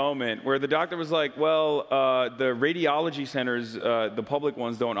American moment where the doctor was like, well, the radiology centers, the public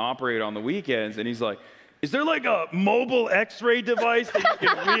ones, don't operate on the weekends. And he's like, is there like a mobile x-ray device that you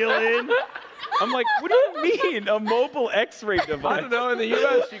can reel in? I'm like, what do you mean, a mobile x-ray device? I don't know. In the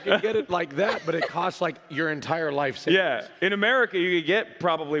U.S., you can get it like that, but it costs like your entire life savings. Yeah, in America, you could get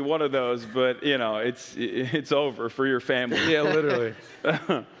probably one of those, but you know, it's over for your family. Yeah, literally.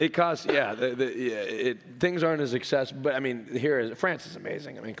 It costs. Yeah, things aren't as accessible. But I mean, France is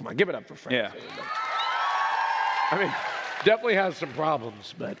amazing. I mean, come on, give it up for France. Yeah. I mean, definitely has some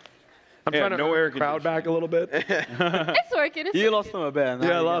problems, but I'm Yeah, trying to no earn air the crowd back a little bit. It's working. It's You working. lost them a bit. and now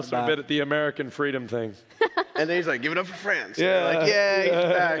Yeah, I you're lost getting a back. bit at the American freedom thing. And then he's like, give it up for France. Yeah. We're like, yeah, he's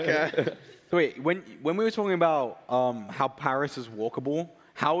back. So wait, when we were talking about how Paris is walkable,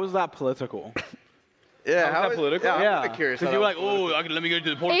 how is that political? Yeah, How is that political? Yeah, I'm Yeah. kinda curious. Because how you're that like, was oh, okay, let me go to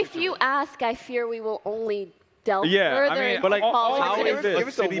the political. If you ask, I fear we will only delve Yeah, I further mean, into but like, politics. how political. is this Give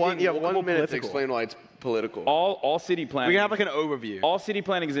us a city one, being yeah, 1 walkable minute to political? explain why it's political. All city We planning. can have like an overview. All city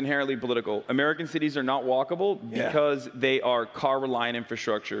planning is inherently political. American cities are not walkable because they are car-reliant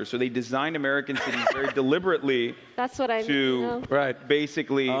infrastructure. So they designed American cities very deliberately That's what I to Right.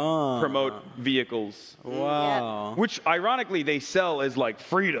 basically promote vehicles. Wow. Which, ironically, they sell as like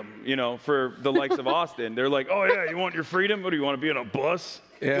freedom, you know, for the likes of Austin. They're like, oh yeah, you want your freedom? What do you want to be on a bus?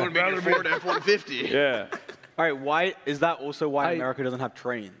 Yeah. You want to be in your Ford F-150. Yeah. All right, why is that also why I- America doesn't have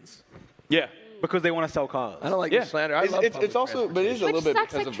trains? Yeah. Because they want to sell cars. I don't like Yeah. the slander. I love It's public also, but it is a Which little bit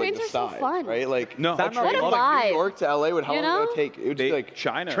sucks, because like, of like trains the are so size, fun. right? Like No. That What a from like vibe. New York to LA would how You long would know? it take? It would just be like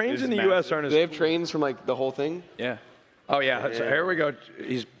China Trains is in the massive. U.S. aren't as. they have trains from like the whole thing. Yeah. Oh yeah. So here we go.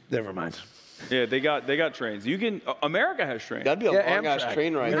 Never mind. Yeah, they got trains. You can America has trains. That'd be a Yeah, long ass Amtrak.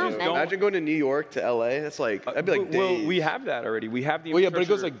 train ride. Yeah. too. Don't- Imagine going to New York to LA. That's like that'd be like well, days. we have that already. We have the Well, yeah, but it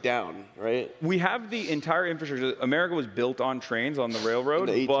goes infrastructure- like down, right? we have the entire infrastructure. America was built on trains on the railroad,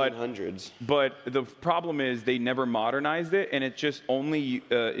 In the but 1800s. the problem is they never modernized it, and it just only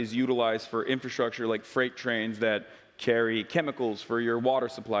is utilized for infrastructure like freight trains that carry chemicals for your water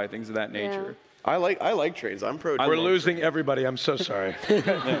supply, things of that nature. I like trains. I'm pro. We're train. losing everybody. I'm so sorry.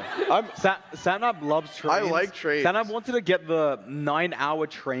 Sanab loves trains. like trains. Sanab wanted to get the 9-hour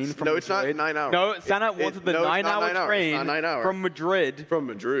train from No, it's not Madrid. 9 hours. No, Sanab It- wanted the no, it's not 9-hour 9 hours. It's train not 9 hours. from Madrid From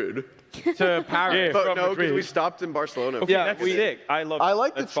Madrid. to Paris. But from no, because Madrid. we stopped in Barcelona. Yeah, That's we- sick. I love. I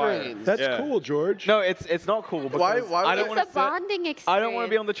like the that's fire. trains. That's Yeah. cool, George. No, it's not cool because Why I would don't it- want It's a bonding experience. I don't want to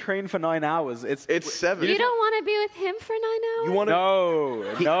be on the train for 9 hours. It's 7. You don't want to be with him for 9 hours? You want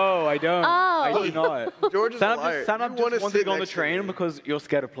to? No, I don't. Oh. I do not. George is a liar. Sanab You just wanna wants sit to go on the next to train me. because you're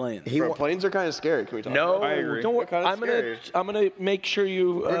scared of planes. Bro, planes are kind of scary. Can we talk No, about I agree. don't worry. They're kinda I'm gonna make sure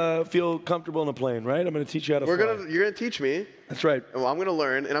you feel comfortable in a plane, right? I'm gonna teach you how to You're fly. gonna teach me. That's right. Well, I'm gonna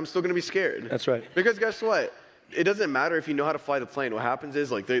learn, and I'm still gonna be scared. That's right. Because guess what? It doesn't matter if you know how to fly the plane. What happens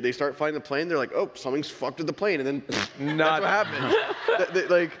is like they start flying the plane. They're like, oh, something's fucked with the plane, and then that's what happens.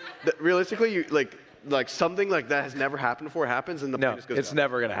 Realistically, you like like something like that has never happened before happens, and the plane No, just goes it's down.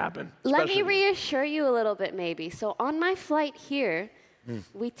 never gonna happen. Let me Especially- reassure you a little bit, maybe. So on my flight here,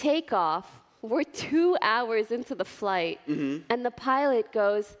 we take off. We're 2 hours into the flight, and the pilot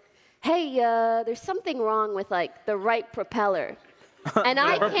goes, "Hey, there's something wrong with like the right propeller." And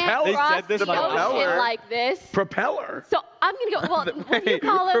I can't They cross said this the about ocean propeller. like this. Propeller. So I'm gonna go. Well, what do you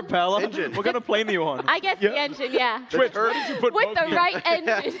call it? Propeller? Engine. What kind of plane are you on? I guess the engine, yeah. Twitch, where did you put With the Pokimane? right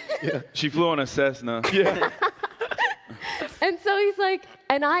engine. She flew on a Cessna. And so he's like,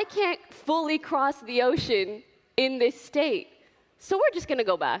 and I can't fully cross the ocean in this state. So we're just gonna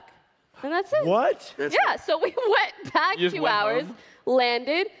go back. And that's it. What? Yeah, so we went back You just 2 went hours, home?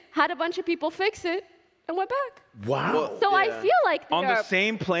 landed, had a bunch of people fix it, and went back. Wow. So I Yeah. feel like On the they're-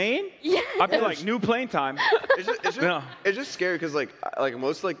 same plane? Yeah. I'd be like, new plane time. No. It's just scary because like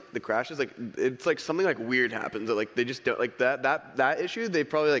most like the crashes, like it's like something like weird happens that like they just don't like that issue. They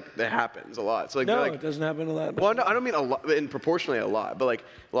probably like that happens a lot. So like No, they're, like, it doesn't happen a lot. well, I don't mean a lot, in proportionally a lot, but like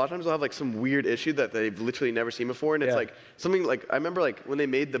a lot of times they'll have like some weird issue that they've literally never seen before, and it's Yeah. like something like I remember like when they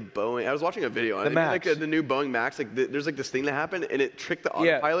made the Boeing. I was watching a video on The it, Max. like the new Boeing Max. Like there's like this thing that happened, and it tricked the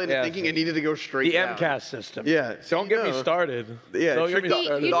Yeah, autopilot into yeah. thinking it needed to go straight The down. MCAS system. Yeah, so Don't you get me know. started. Yeah, Don't get trick me the- You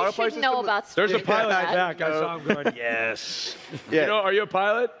started. the just autopilot should know system- about There's a streaming pilot like that. back. I saw him going, yes. Yeah. You know, are you a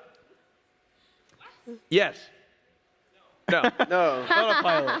pilot? Yes. No. No, Not a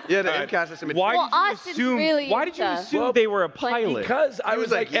pilot. yeah, the MCAS system. it- Why Well, did you Austin's assume? really Why did you into assume they were a pilot? Because I He was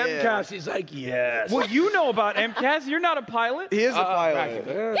was like, like, yeah. MCAS. He's like, yes. Well, you know about MCAS. You're not a pilot. He is a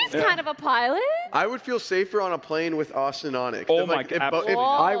pilot. He's kind of a pilot. I would feel safer on a plane with Austin on it. 'Cause Oh if, my like, God, if bo- if- absolutely.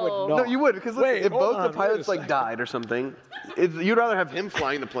 I would Whoa. not. No, you would because Wait, if hold both on, the wait pilots a like second. died or something, you'd rather have him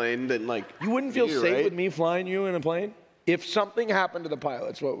flying the plane than like You wouldn't feel you, safe right? with me flying you in a plane? If something happened to the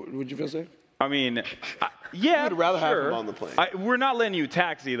pilots, what would you feel safe? I mean, yeah. You would rather have sure. him on the plane. We're not letting you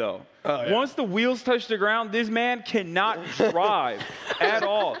taxi though. yeah. Once the wheels touch the ground, this man cannot drive at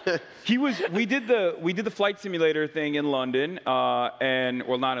all. We did the flight simulator thing in London, not in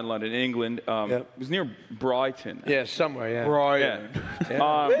London, in England. Yep. It was near Brighton. Yeah, somewhere, yeah.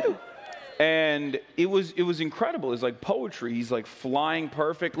 Yeah. And it was incredible. It was like poetry. He's like flying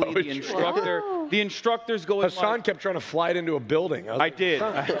perfectly. Poetry. The instructor's going. Hassan like, kept trying to fly it into a building. I did.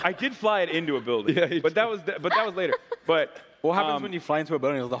 I did fly it into a building. Yeah, you but that was later. But What happens when you fly into a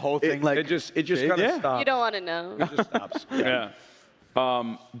building? Is the whole thing like It just kind of Yeah. stops. You don't want to know. It just stops. Yeah.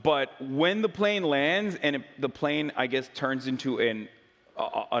 But when the plane lands and the plane, I guess, turns into an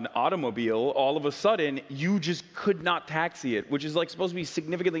automobile, all of a sudden you just could not taxi it, which is like supposed to be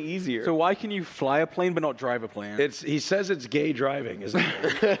significantly easier. So why can you fly a plane but not drive a plane? He says it's gay driving, isn't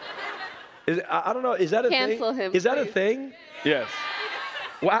it? I don't know. Is that a Cancel thing? him, Is that a please. thing? yes,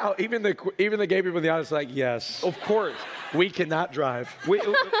 Wow. Even the gay people in the audience are like, yes, of course. we cannot drive.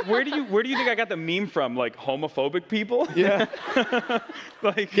 Where do you think I got the meme from? Like homophobic people? Yeah.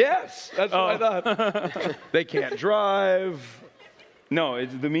 Like Yes, that's what I thought. They can't drive. no,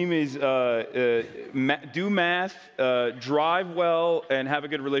 the meme is do math, drive well, and have a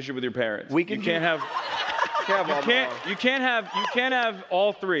good relationship with your parents. We can you can't have. You can't have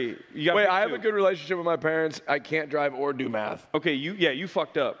all three. You gotta Wait, pick I have two. a good relationship with my parents. I can't drive or do math. Okay, you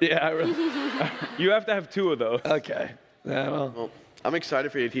fucked up. Yeah, I really. You have to have two of those. Okay. Yeah, well. Well, I'm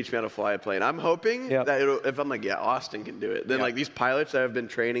excited for you to teach me how to fly a plane. I'm hoping Yep. that if I'm like, yeah, Austin can do it, then Yeah. like these pilots that have been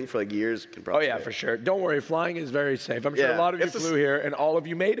training for like years can Oh probably. yeah, do it. for sure. Don't worry, flying is very safe. I'm sure Yeah, a lot of you it's a flew here, and all of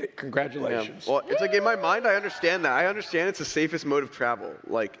you made it. Congratulations. Yeah. Well, it's like in my mind, I understand that. I understand it's the safest mode of travel.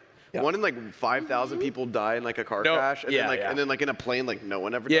 Like. Yeah. One in like 5,000 people die in like a car No, crash, and yeah, then like yeah. and then like in a plane, like no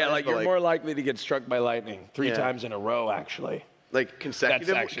one ever Yeah, dies. like but, you're more likely to get struck by lightning 3 Yeah. times in a row, actually. like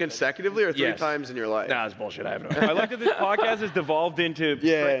consecutively or 3 Yes. times in your life. Nah, it's bullshit. I have no. I like that this podcast has devolved into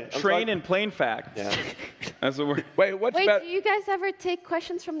Yeah, I'm train talking- and plane facts. Yeah. That's what we're. Wait, what's Wait, about? do you guys ever take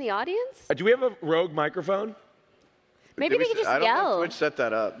questions from the audience? Do we have a rogue microphone? Maybe we could I just don't know if yell. Twitch set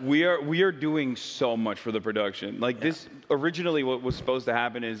that up. We are doing so much for the production. Like this, originally what was supposed to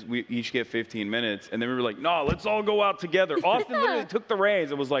happen is we each get 15 minutes, and then we were like, no, let's all go out together. Austin literally took the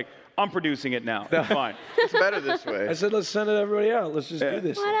reins and was like, I'm producing it now. It's fine. It's better this I way. said, let's send it everybody out. Let's just do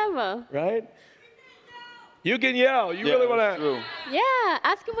this, thing, Whatever. right? You can yell. You Yeah, really that's want to? true. Yeah,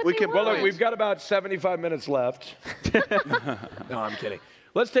 ask them what We they can- want. Well, look, we've got about 75 minutes left. No, I'm kidding.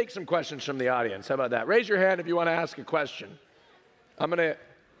 Let's take some questions from the audience. How about that? Raise your hand if you want to ask a question. You want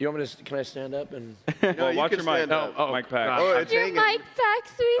me to, can I stand up and? Well, you watch can your mic. stand up. Mic pack. Oh, it's Your hanging. mic back,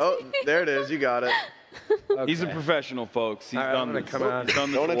 sweetie. Oh, there it is. You got it. He's a professional, folks. He's All right, I'm done gonna this. come on. He's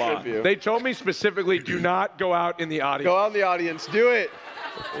done this Don't a lot. trip you. They told me specifically, do not go out in the audience. Go out in the audience. Do it.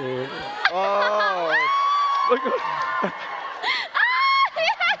 Oh. Look,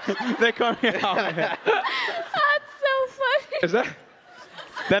 They're coming out. That's so funny. Is that?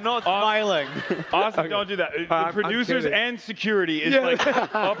 They're not smiling. Austin, don't do that. The I'm producers kidding. and security is like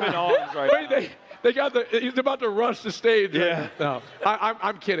up in arms right now. Wait, they got the. He's about to rush the stage. Yeah. No,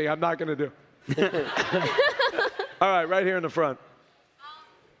 I'm kidding. I'm not gonna do. All right, right here in the front. I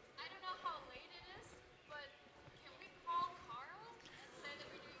don't know how late it is, but can we call Karl and say that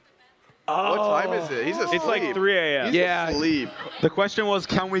we're doing the Banter? What time is it? He's asleep. It's like 3 a.m. He's Yeah. asleep. The question was,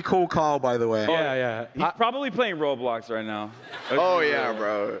 can we call Karl, by the way? Yeah. He's probably playing Roblox right now. Oh yeah,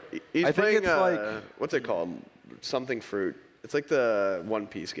 bro. He's I think playing. it's like- What's it called? Something fruit. It's like the One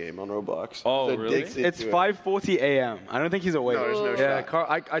Piece game on Roblox. Oh, He's really? addicted It's to it. 5:40 a.m. I don't think he's awake. No, there's no Yeah, shot. Carl.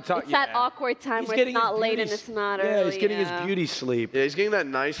 I talked. It's that awkward time where it's not late and it's not early. Yeah, he's getting his beauty sleep. Yeah, he's getting that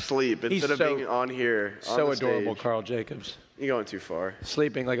nice sleep He's instead of so- being on here. on So the adorable, stage. Carl Jacobs. You're going too far.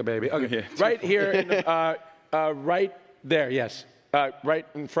 Sleeping like a baby. Okay, Yeah, right here, in the, right there. Yes, right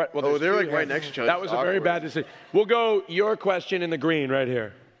in front. Well, Oh, there's they're two like here. right next to each other. That was It's a very awkward. bad decision. We'll go your question in the green right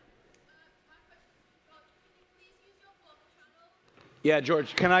here. Yeah,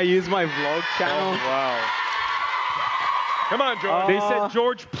 George. Can I use my vlog channel? Wow. Come on, George. They said,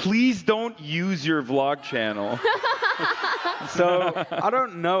 George, please don't use your vlog channel. So I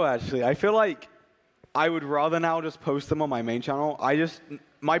don't know actually. I feel like I would rather now just post them on my main channel.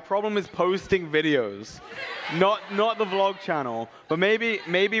 My problem is posting videos, not the vlog channel. But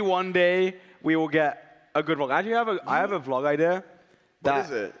maybe one day we will get a good vlog. Actually, I have a vlog idea. What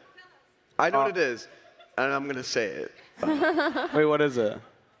is it? I know what it is, and I'm gonna say it. Wait, what is it?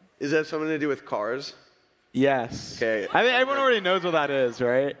 Is that something to do with cars? Yes. Okay. I think everyone already knows what that is,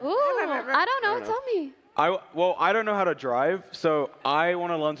 right? Ooh, I don't know. Tell me. I don't know how to drive, so I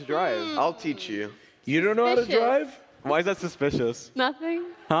want to learn to drive. I'll teach you. You don't know how to Suspicious. drive? Why is that suspicious? Nothing.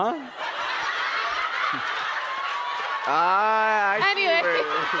 Huh? I see Anyway.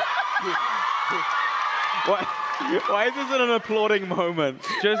 Why is this an applauding moment?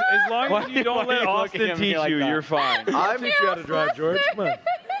 Just as long as you don't why are let you Austin looking at me teach like you, that? you're fine. I'll teach you how to drive, George. Come on.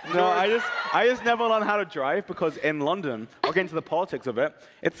 No, I just never learned how to drive because in London, I'll get into the politics of it,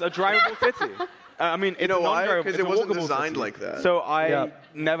 it's a drivable city. I mean, it's You know a why? non-drivable, Because it's it a wasn't walkable designed city. like that. So I Yeah.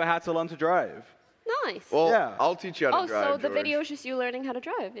 never had to learn to drive. Nice. Well, Yeah. I'll teach you how to Oh, drive. so the George. video is just you learning how to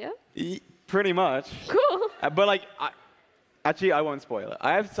drive, yeah? Pretty much. Cool. But like, actually, I won't spoil it.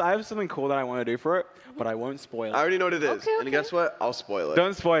 I have something cool that I want to do for it, but I won't spoil I it. already know what it is. Okay, And okay. guess what? I'll spoil it.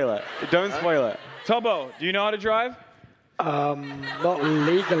 Don't spoil it. Don't spoil it. Tubbo, do you know how to drive? Not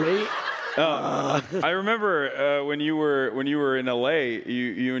legally. I remember when you were in LA,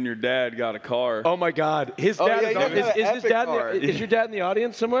 you and your dad got a car. Oh my God. His Oh, dad yeah, is, you on, got is, an is his epic dad car. is your dad in the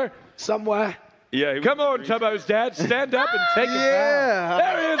audience somewhere? Somewhere. Yeah. Come on, Tubbo's dad. Stand up and take it down.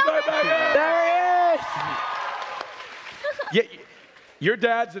 There he is, right back there. There he is! Yeah, your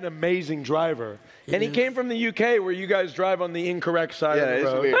dad's an amazing driver. And he came from the UK where you guys drive on the incorrect side Yeah, of the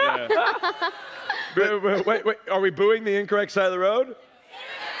it's road. weird. Wait, are we booing the incorrect side of the road?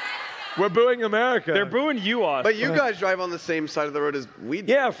 We're booing America. They're booing you, Austin. But you guys drive on the same side of the road as we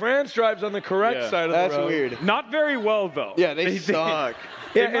do. Yeah, France drives on the correct Yeah. side of That's the road. weird. Not very well, though. Yeah, they suck.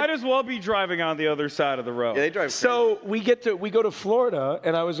 They Yeah, might as well be driving on the other side of the road. Yeah, they drive So we go to Florida,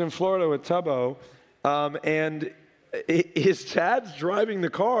 and I was in Florida with Tubbo, and his dad's driving the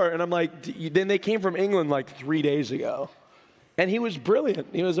car, and I'm like, then they came from England like 3 days ago, and he was brilliant.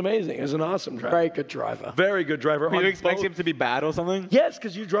 He was amazing. He was an awesome driver. Very good driver. Very good driver. You On expect both- him to be bad or something? Yes,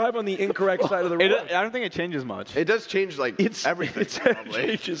 because you drive on the incorrect side of the road. I don't think it changes much. It does change like everything. It probably.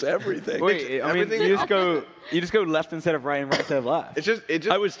 changes everything. Wait, I mean, everything you is just go left instead of right and right instead of left. It just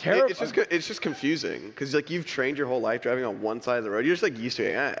I was terrified. It's just confusing because like you've trained your whole life driving on one side of the road. You're just like used to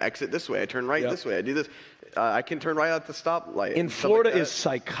it. Exit this way. I turn right Yep. this way. I do this. I can turn right at the stoplight. In and stuff Florida like that. is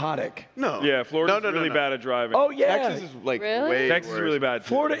psychotic. no. Yeah, Florida's no, really no. bad at driving. Oh yeah, Texas is like Really? way Texas worse. is really bad. Too.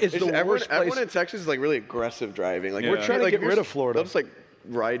 Florida is It's the just worst everyone place. in Texas is like really aggressive driving. Like We're if trying to like, get if you're rid of s- Florida. They'll just like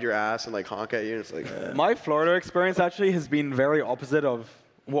ride your ass and like honk at you. And it's like My Florida experience actually has been very opposite of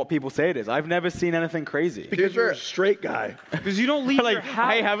what people say it is. I've never seen anything crazy. because you're a straight guy. Because you don't leave Like, your house.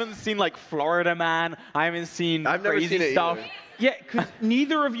 I haven't seen like Florida Man. I haven't seen I've never crazy seen it stuff. either. Yeah, because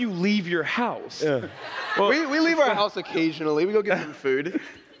neither of you leave your house. we leave our house occasionally. We go get some food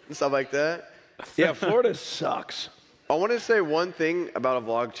and stuff like that. Yeah, Florida sucks. I want to say one thing about a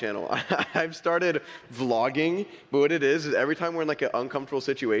vlog channel. I've started vlogging, but what it is every time we're in like an uncomfortable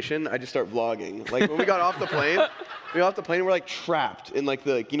situation, I just start vlogging. Like when we got off the plane, we're like trapped in like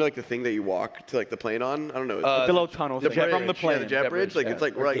the like the thing that you walk to like the plane on. I don't know. The little tunnel the thing jet from the bridge. plane. Yeah, the jet bridge. Like yeah. it's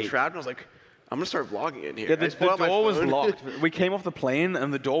like we're like Okay. trapped, and I was like, I'm gonna start vlogging in here. Yeah, I the just pulled out my door was phone. locked. We came off the plane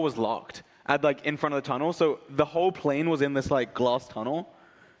and the door was locked at like in front of the tunnel. So the whole plane was in this like glass tunnel.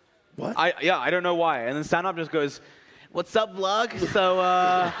 What? I don't know why. And then stand-up just goes, "What's up, vlog? So,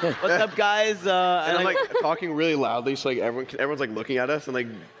 what's up, guys?" And I'm like talking really loudly, so like everyone's like looking at us, and like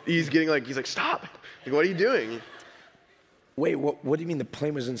he's like, "Stop! Like, what are you doing?" Wait, what do you mean the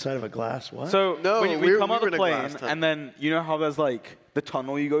plane was inside of a glass? What? So No, when we we come were out the in a plane, glass tunnel. and then you know how there's like the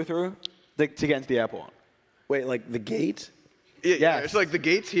tunnel you go through to get into the airport. Wait, like the gate? Yeah, Yes. it's like the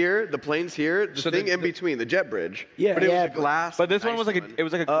gate's here, the plane's here, the thing in between, the jet bridge. Yeah, but it yeah, was a glass. But this one was nice like it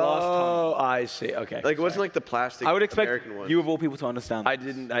was like a glass tunnel. Oh, I see. Okay. Like it wasn't like the plastic. I would expect American one. you of all people to understand. I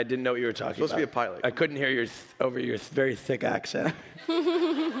didn't know what you were talking Supposed to be a about. pilot. I couldn't hear your over your very thick accent.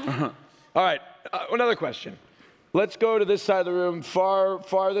 All right, another question. Let's go to this side of the room,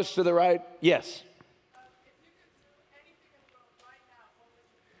 farthest to the right. Yes.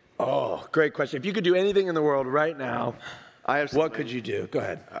 Oh, great question. If you could do anything in the world right now, I have what something. could you do? Go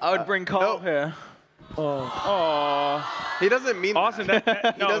ahead. I would bring Karl here. He doesn't mean Austin, that.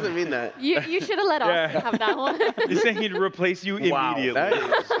 that, He doesn't mean that. You should have let Austin have that one. He's saying he'd replace you immediately. That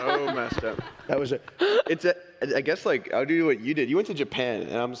is so messed up. That was it. I guess like I'll do what you did. You went to Japan,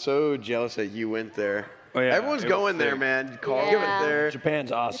 and I'm so jealous that you went there. Oh, yeah, Everyone's it was going there, sick. man. Carl Yeah. went there.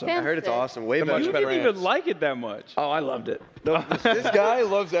 Japan's awesome. Japan- I heard it's sick. awesome. Way The better. much You better didn't even ants. like it that much. Oh, I loved it. This guy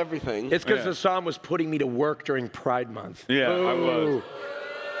loves everything. It's because Yeah. Hassan was putting me to work during Pride Month. Yeah, I was.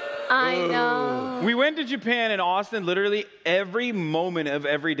 I know. We went to Japan, and Austin literally every moment of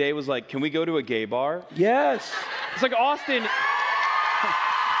every day was like, "Can we go to a gay bar?" Yes. It's like Austin.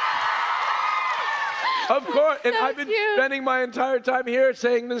 Of course. And So I've been cute. spending my entire time here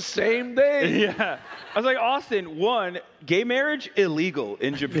saying the same thing. Yeah, I was like, Austin. One, gay marriage illegal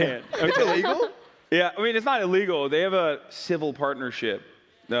in Japan. It's illegal? Yeah, I mean it's not illegal. They have a civil partnership.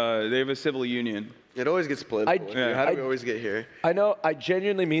 They have a civil union. It always gets political. I- How do I- we always get here? I know. I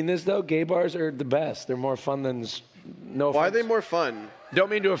genuinely mean this, though. Gay bars are the best. They're more fun than... No Why are they offense. more fun? Don't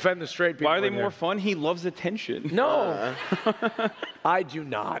mean to offend the straight people. Why are they in more here. fun? He loves attention. No. I do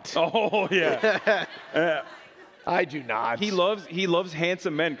not. Oh yeah. I do not. He loves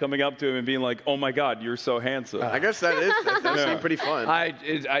handsome men coming up to him and being like, "Oh my God, you're so handsome." I guess that does seem pretty fun.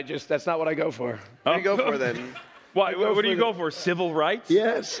 I just, that's not what I go for. What do you go for then? Why? go What do you for go for? Civil rights?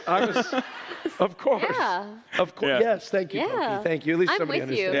 Yes. Of course. Yeah. Of course. Yeah. Yes. Thank you, Yeah. Pokey. Thank you. At least I'm somebody with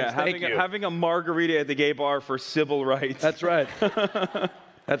you. understands. Yeah, Thank you. having a margarita at the gay bar for civil rights. That's right.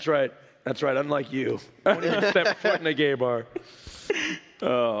 That's right. That's right. Unlike you. Don't even step foot in a gay bar.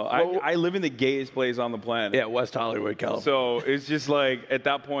 Oh, I live in the gayest place on the planet. Yeah, West Hollywood, California. So it's just like at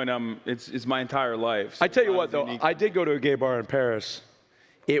that point, it's my entire life. So I tell you it's what, not as though, unique. I did go to a gay bar in Paris.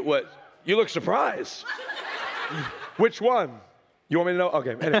 It was. You look surprised. Which one? You want me to know?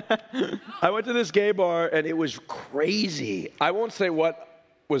 Okay. Anyway. I went to this gay bar and it was crazy. I won't say what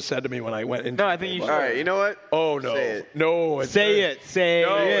was said to me when I went into. No, I think you All should. right, you know what? Oh no. Say it. No. It's Say it. Say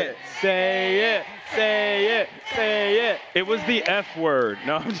No, it. Say it. Say it. Say it. It was the F word.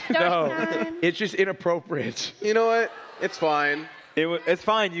 No, I'm just- No. It's just inappropriate. You know what? It's fine. It's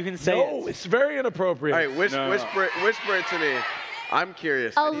fine. You can say No, it. it's very inappropriate. All right, whisper it to me. I'm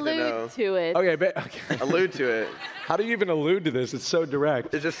curious. I need to know. Allude to it. Okay. Allude to it. How do you even allude to this? It's so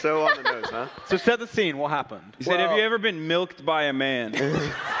direct. It's just so on the nose, huh? So set the scene. What happened? He said, "Have you ever been milked by a man?"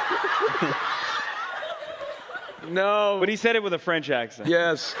 No. But he said it with a French accent.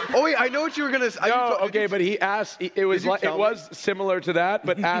 Yes. Oh wait, I know what you were gonna say. No, okay, but he asked. It was Did you like it tell me? was similar to that,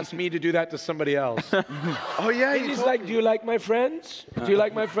 but asked me to do that to somebody else. Oh yeah, And you he's told like, me. "Do you like my friends? Do you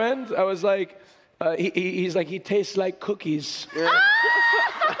like my friends?" I was like, he's like, "He tastes like cookies." And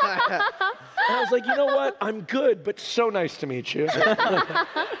I was like, "You know what? I'm good, but so nice to meet you."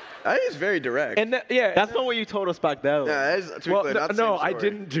 That is very direct. And yeah, That's not what you told us back then. yeah, that is, to be well, clear, no, not the no, same I story.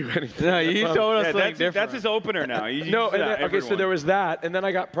 didn't do anything. No, you told us Yeah, something different. that's his opener now. You No, use and that, then, okay, so everyone. there was that, and then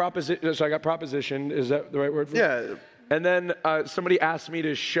I got proposition. So I got propositioned. Is that the right word for it? Yeah. And then somebody asked me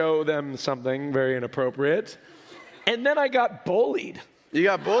to show them something very inappropriate, and then I got bullied. You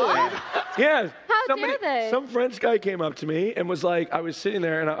got bullied. Yeah. How dare they? Some French guy came up to me and was like, I was sitting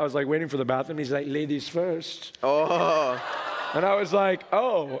there and I was like waiting for the bathroom. He's like, "Ladies first." Oh. And I was like,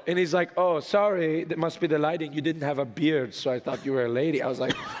 "Oh." And he's like, "Oh, sorry, that must be the lighting. You didn't have a beard, so I thought you were a lady." I was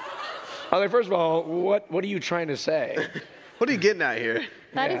like, first of all, what are you trying to say? What are you getting at here?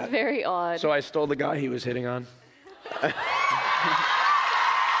 That is very odd. So I stole the guy he was hitting on.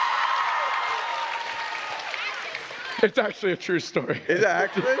 It's actually a true story. Is that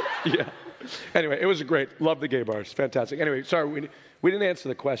actually? Yeah. Anyway, it was great. Love the gay bars. Fantastic. Anyway, sorry, we didn't answer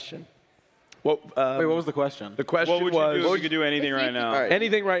the question. Well, Wait, what was the question? the question What would you was do if you could do anything right now? All right.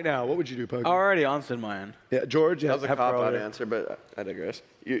 anything right now. What would you do, Pokey? I already answered mine. Yeah, George. Yeah, That was a have Carl cop-out there. answer, but I digress.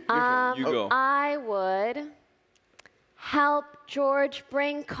 Your You go. I would help George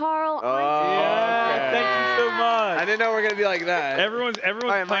bring Karl on Yeah, thank you so much. I didn't know we were gonna be like that. Everyone's All right,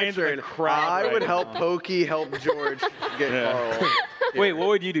 my playing to the turn. crowd. I right would now. help Pokey help George get Karl. Wait, what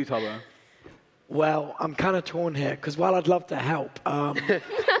would you do, Tubbo? Well, I'm kind of torn here because while I'd love to help,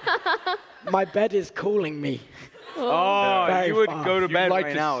 my bed is calling me. Oh, Very you would fast. go to You'd bed like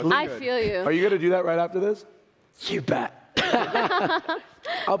right to now. sleep. I feel you. Are you going to do that right after this? You bet.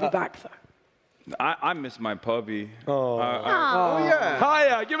 I'll be back though. I miss my puppy. Oh yeah.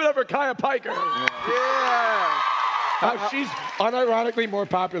 Kaya, give it up for Kaya Piker. Yeah. She's unironically more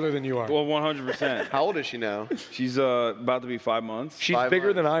popular than you are. Well, 100%. How old is she now? She's about to be 5 months. She's 5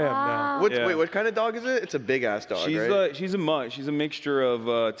 bigger months. than I am now. Wait, Yeah. what kind of dog is it? It's a big ass dog, She's right? she's a mutt. She's a mixture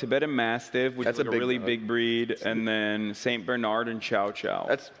of Tibetan Mastiff, which That's is like a a big really dog. big breed, and then Saint Bernard and Chow Chow.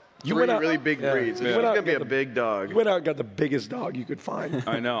 That's You three went out- really big Yeah. breeds. So You she's went out gonna be and a got big dog. You went out and got the biggest dog you could find.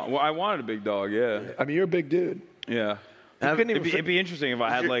 I know. Well, I wanted a big dog. Yeah. I mean, you're a big dude. Yeah. couldn't even It'd be interesting if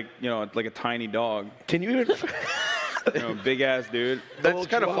I had like a tiny dog, Can you even? big ass dude. That's Old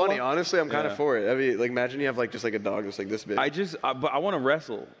kind of Chihuahua? funny. Honestly, I'm kind of Yeah. for it. I mean, like, imagine you have like just like a dog that's like this big. But I want to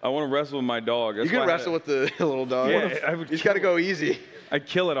wrestle. I want to wrestle with my dog. you can wrestle with the little dog. Yeah, I would You just got to go easy. I'd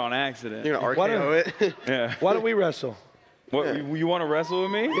kill it on accident. You're gonna Why don't- RKO it. Yeah. Why don't we wrestle? What, you want to wrestle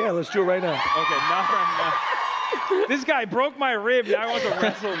with me? Yeah, let's do it right now. Okay, not right now. This guy broke my rib. Now he wants to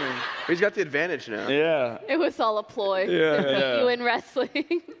wrestle me. He's got the advantage now. Yeah. It was all a ploy Yeah, to beat yeah. you in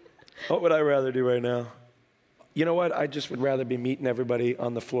wrestling. What would I rather do right now? You know what? I just would rather be meeting everybody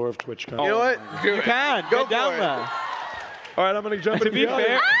on the floor of TwitchCon. You know what? You can. Go Get down for it. there. All right, I'm going to jump To into be the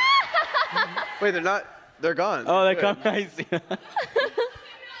fair, audience. Wait, they're not. They're gone. Oh, they Good. come. I see.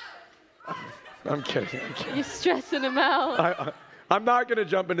 I'm kidding. You're stressing him out. I'm not going to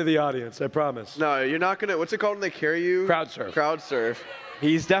jump into the audience, I promise. No, you're not gonna. What's it called when they carry you? Crowd surf. Crowd surf.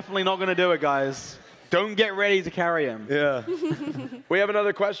 He's definitely not going to do it, guys. Don't get ready to carry him. Yeah. We have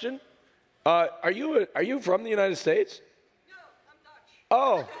another question. Are you from the United States?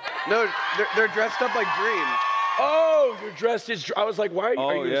 Oh, No, they're dressed up like Dream. oh, you're dressed as. I was like, why are you?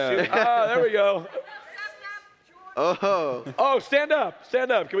 Oh, yeah. Ah, there we go. Oh. Oh, stand up,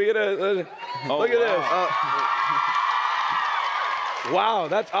 stand up. Can we get a? Look at this. Wow,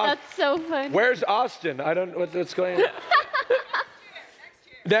 that's awesome. That's so funny. Where's Austin? I don't. What's going on?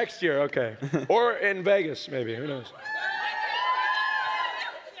 Next year, okay. Or in Vegas, maybe. Who knows?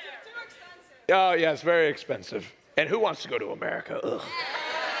 Oh, yeah, it's very expensive. And who wants to go to America? Ugh.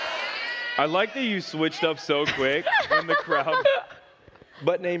 I like that you switched up so quick in the crowd.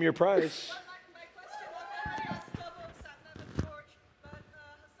 But name your price. My question was tubbo, sapnap, and George, but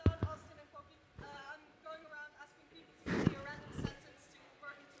Hassan, Austin, and Poki, I'm going around asking people to give me a random sentence to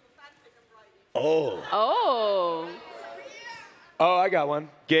work into a fanfic I'm writing. Oh. Oh. Oh, I got one.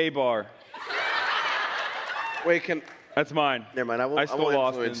 Gay bar. Wait, can. That's mine. Never mind. I I won't stole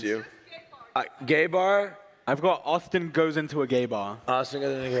influence Austin's. you. Gay bar. I've got Austin goes into a gay bar. Austin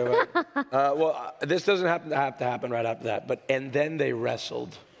goes in a gay bar. Well, this doesn't have to happen right after that. But and then they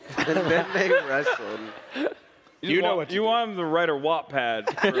wrestled. And then they wrestled. You know what to You do. want him to write a Wattpad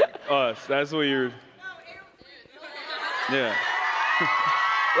for us. That's what you're. Yeah.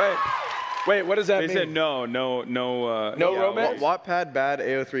 Wait, what does that They mean? said no. No Yeah, romance? Wattpad bad,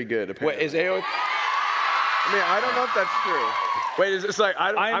 AO3 good. Wait, Apparently. is AO? I mean, I don't know if that's true. Wait, is this like I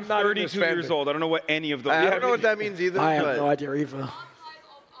I'm am not in this 32 years fanfic. old. I don't know what any of those. I don't know what that means either. I have but no idea either. Archive of our own.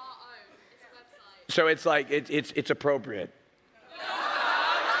 It's a website. So it's like it's appropriate.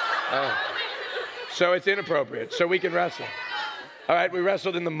 Oh. So it's inappropriate. So we can wrestle. All right, we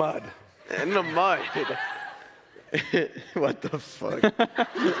wrestled in the mud. In the mud. What the fuck? Tubbo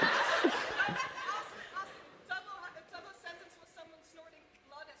sentence was someone snorting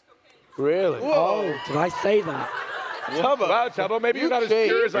blood as cocaine. Really? Whoa. Did I say that? Tubbo. Wow, Tubbo, maybe you're not as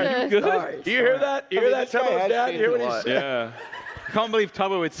changed. pure as I am. Jesus. Sorry. Do you hear that? You hear that, this guy Tubbo's has dad? You changed hear a what he lot. said? Yeah. I can't believe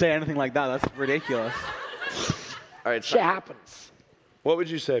Tubbo would say anything like that. That's ridiculous. All right, Shit happens. What would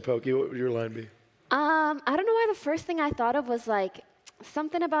you say, Pokey? What would your line be? I don't know why the first thing I thought of was like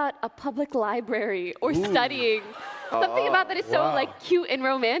something about a public library or studying. Something about that is so wow. like cute and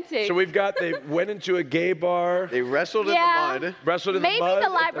romantic. So we've got they went into a gay bar, they wrestled Yeah. in the mud. wrestled in Maybe the mud. the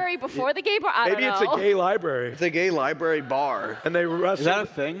library before the gay bar. I Maybe don't it's know. a gay library, It's a gay library bar. and they wrestled. Is that a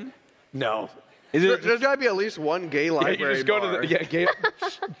thing? No. Is it? There's got to be at least one gay Yeah, library you just go bar. to the gay.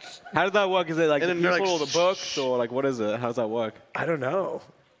 How does that work? Is it like And the then they're people like, or the books or like what is it? How does that work? I don't know.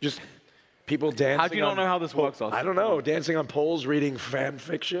 Just people dancing. How do you not on know how this works, Austin? I don't know. Dancing on poles, reading fan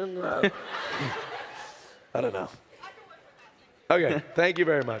fiction. I don't know. Okay, thank you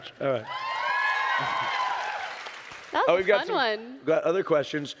very much. All right. That was Oh, a we've got fun some. one. Got other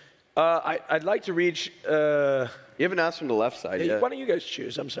questions. I'd like to reach. Yeah, You haven't asked from the left side yet. Why don't you guys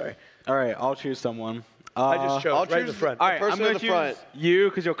choose? I'm sorry. All right, I'll choose someone. I just chose I'll right in the choose front. All right, person I'm going in to the front. choose you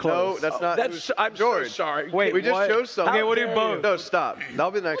because you're No, close. that's not. I'm George. so sorry. Wait, We just what? chose someone. Okay, we'll do dare both. you. No, stop.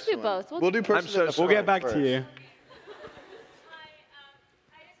 That'll be the next do one. both. We'll do person I'm so in the sorry. We'll get back first. to you. I just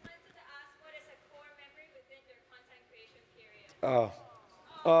wanted to ask, what is a core memory within your content creation period?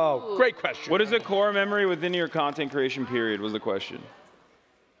 Oh, great question. What is a core memory within your content creation period? Was the question.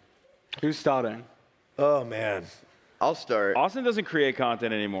 Who's starting? Oh, man. I'll start. Austin doesn't create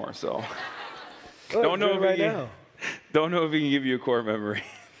content anymore, so Oh, don't know if right he can, now. don't know if he can give you a core memory.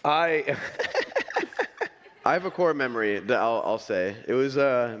 I have a core memory that I'll say. It was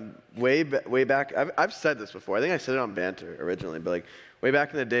way back. I've said this before. I think I said it on Banter originally, but like way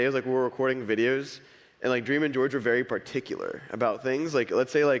back in the day, it was like we were recording videos, and like Dream and George were very particular about things. Like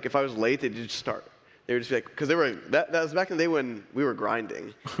let's say like if I was late, they'd just start. They would just be like, because they were that was back in the day when we were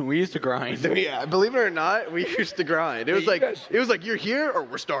grinding. We used to grind. Yeah, believe it or not, we used to grind. It was like you're here or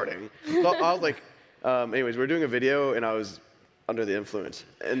we're starting. So I was like, anyways, we were doing a video and I was under the influence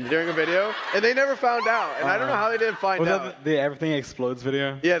and during a video, and they never found out, and I don't know how they didn't find Was out. that the Everything Explodes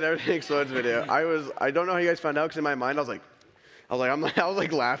video? Yeah, the Everything Explodes video. I don't know how you guys found out because in my mind I was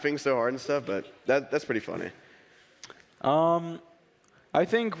like laughing so hard and stuff, but that's pretty funny. I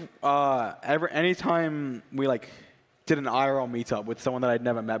think anytime we like did an IRL meetup with someone that I'd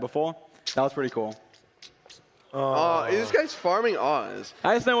never met before, that was pretty cool. This guy's farming Oz.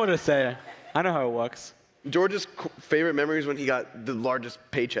 I just know what to say. I know how it works. George's favorite memory is when he got the largest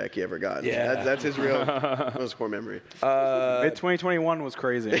paycheck he ever got. Yeah. That's his real most core memory. Mid 2021 was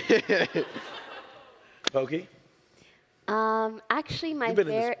crazy. Pokey? Actually, my You've been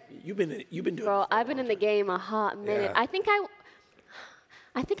favorite. you've been doing Bro, this I've been in the game a hot minute. Yeah.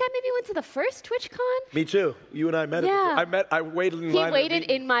 I think I maybe went to the first TwitchCon. Me too. You and I met. Yeah. I waited in He line. waited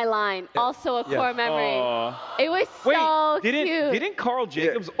in my line. Also a core memory. Aw. It was Wait, so cute. didn't Karl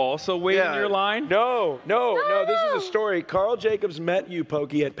Jacobs also wait in Yeah. your line? No. This is a story. Karl Jacobs met you,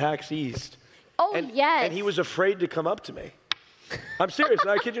 Pokey, at PAX East. Oh, yes. And he was afraid to come up to me. I'm serious.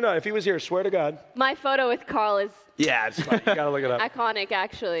 I kid you not. If he was here, swear to God. My photo with Karl is Yeah, it's fine. You gotta look it up. iconic,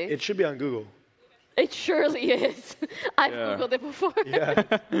 actually. It should be on Google. It surely is. I've Yeah. Googled it before. Yeah.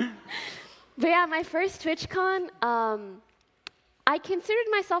 But yeah, my first TwitchCon, I considered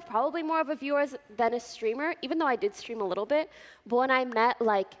myself probably more of a viewer than a streamer, even though I did stream a little bit. But when I met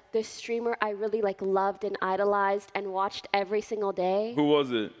like the streamer I really like loved and idolized and watched every single day, Who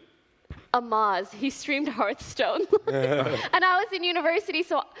was it? Amaz, he streamed Hearthstone. And I was in university,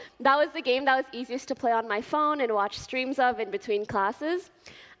 so that was the game that was easiest to play on my phone and watch streams of in between classes.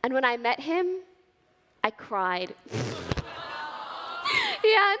 And when I met him, I cried.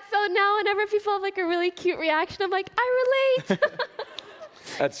 Yeah, and so now whenever people have like a really cute reaction, I'm like, I relate.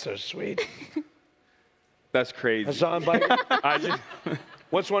 That's so sweet. That's crazy. Hassan, I just,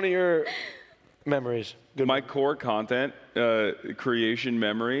 what's one of your memories? Good my core content creation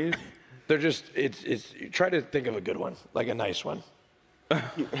memories. They're just, it's. Try to think of a good one, like a nice one.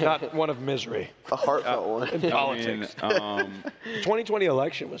 Not one of misery. A heartfelt one. In politics. 2020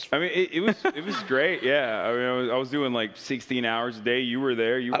 election was. I mean, it was great. Yeah, I mean, I was doing like 16 hours a day. You were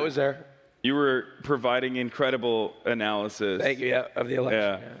there. I was there. You were providing incredible analysis. Thank you. Yeah, of the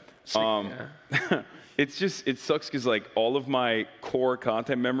election. Yeah. It's just, it sucks because like all of my core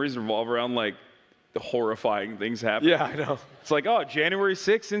content memories revolve around like the horrifying things happening. Yeah, I know. It's like, oh, January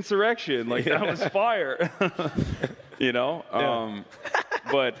 6th insurrection. Like that was fire. You know? Yeah.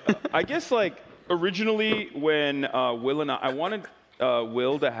 But I guess like originally when Will and I wanted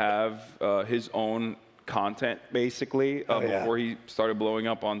Will to have his own content basically before he started blowing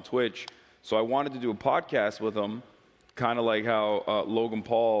up on Twitch. So I wanted to do a podcast with him, kind of like how Logan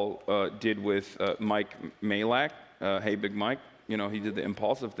Paul did with Mike Malak, Hey Big Mike. You know, he did the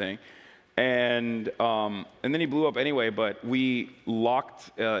impulsive thing. And then he blew up anyway, but we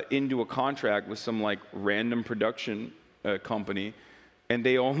locked into a contract with some like random production company, and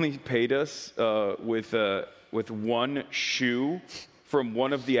they only paid us with one shoe from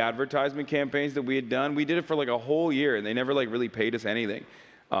one of the advertisement campaigns that we had done. We did it for like a whole year, and they never like really paid us anything.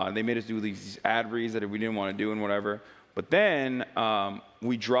 They made us do these ad reads that we didn't want to do and whatever. But then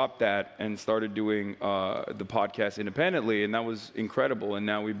we dropped that and started doing the podcast independently, and that was incredible. And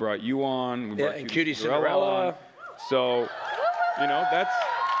now we brought you on. We brought and Cutie Cinderella. on. So, you know, that's...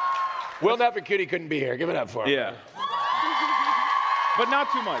 Will Neff and Cutie couldn't be here. Give it up for him. Yeah. But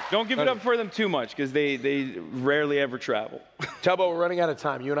not too much. Don't give it up for them too much, because they rarely ever travel. Tubbo, we're running out of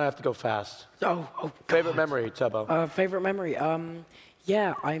time. You and I have to go fast. Oh, Favorite memory, Tubbo? favorite memory.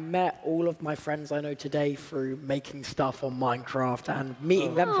 Yeah, I met all of my friends I know today through making stuff on Minecraft and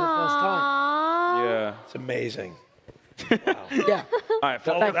meeting them for the first time. Aww. Yeah. It's amazing. Yeah. All right,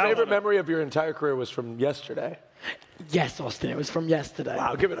 follow My that favorite one up. memory of your entire career was from yesterday. Yes, Austin, it was from yesterday.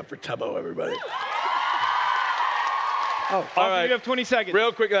 Wow, give it up for Tubbo, everybody. All right, you have 20 seconds.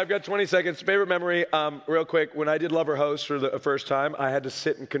 Real quick, I've got 20 seconds. Favorite memory, real quick. When I did Lover Host for the first time, I had to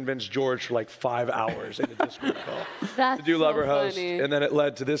sit and convince George for like 5 hours in a Discord call That's to do so Lover Host, funny. and then it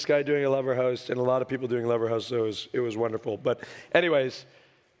led to this guy doing a Lover Host and a lot of people doing Lover Host. So it was wonderful. But anyways,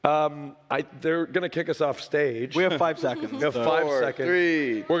 they're gonna kick us off stage. We have 5 seconds. We have so- 5 4, seconds.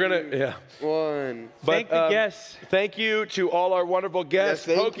 3, We're gonna 2, 1. Thank the guests. Thank you to all our wonderful guests,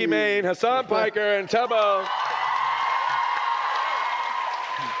 Yes, thank Pokimane, you. Hassan Piker, and Tubbo.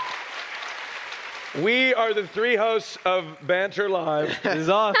 We are the 3 hosts of Banter Live. This is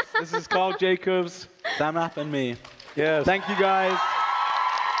us. This is Carl Jacobs, sapnap, and me. Yes. Thank you, guys.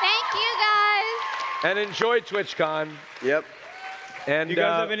 Thank you, guys. And enjoy TwitchCon. Yep. And You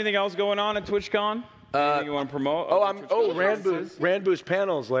guys have anything else going on at TwitchCon? Anything you want to promote? Ranboo's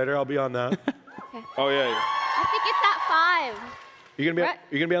panels later. I'll be on that. Oh yeah. I think it's at 5. You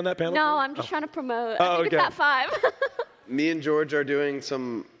gonna be on that panel? No, too? I'm just trying to promote. Oh, I think okay. it's at 5. Me and George are doing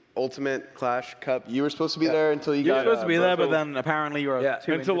some Ultimate Clash Cup. You were supposed to be there until you You're got supposed to be there, but broke. then apparently you're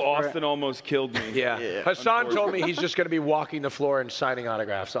too Until injured for it. Austin almost killed me. Yeah. Hassan told me he's just gonna be walking the floor and signing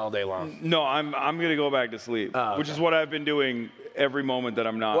autographs all day long. No, I'm gonna go back to sleep, which is what I've been doing every moment that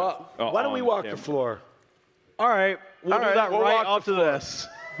I'm not. Well, why don't we on walk camera. the floor? All right, we'll do that we'll right walk after this.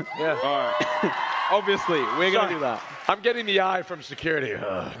 Yeah. All right. Obviously, we're going to do that. I'm getting the eye from security.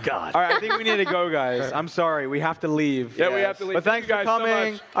 Oh, God. All right, I think we need to go, guys. I'm sorry, we have to leave. Yeah, we have to leave. But thanks Thank for you guys so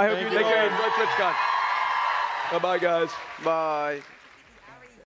coming. much. I hope you Take care. enjoyed. Enjoy TwitchCon. Bye-bye, guys. Bye.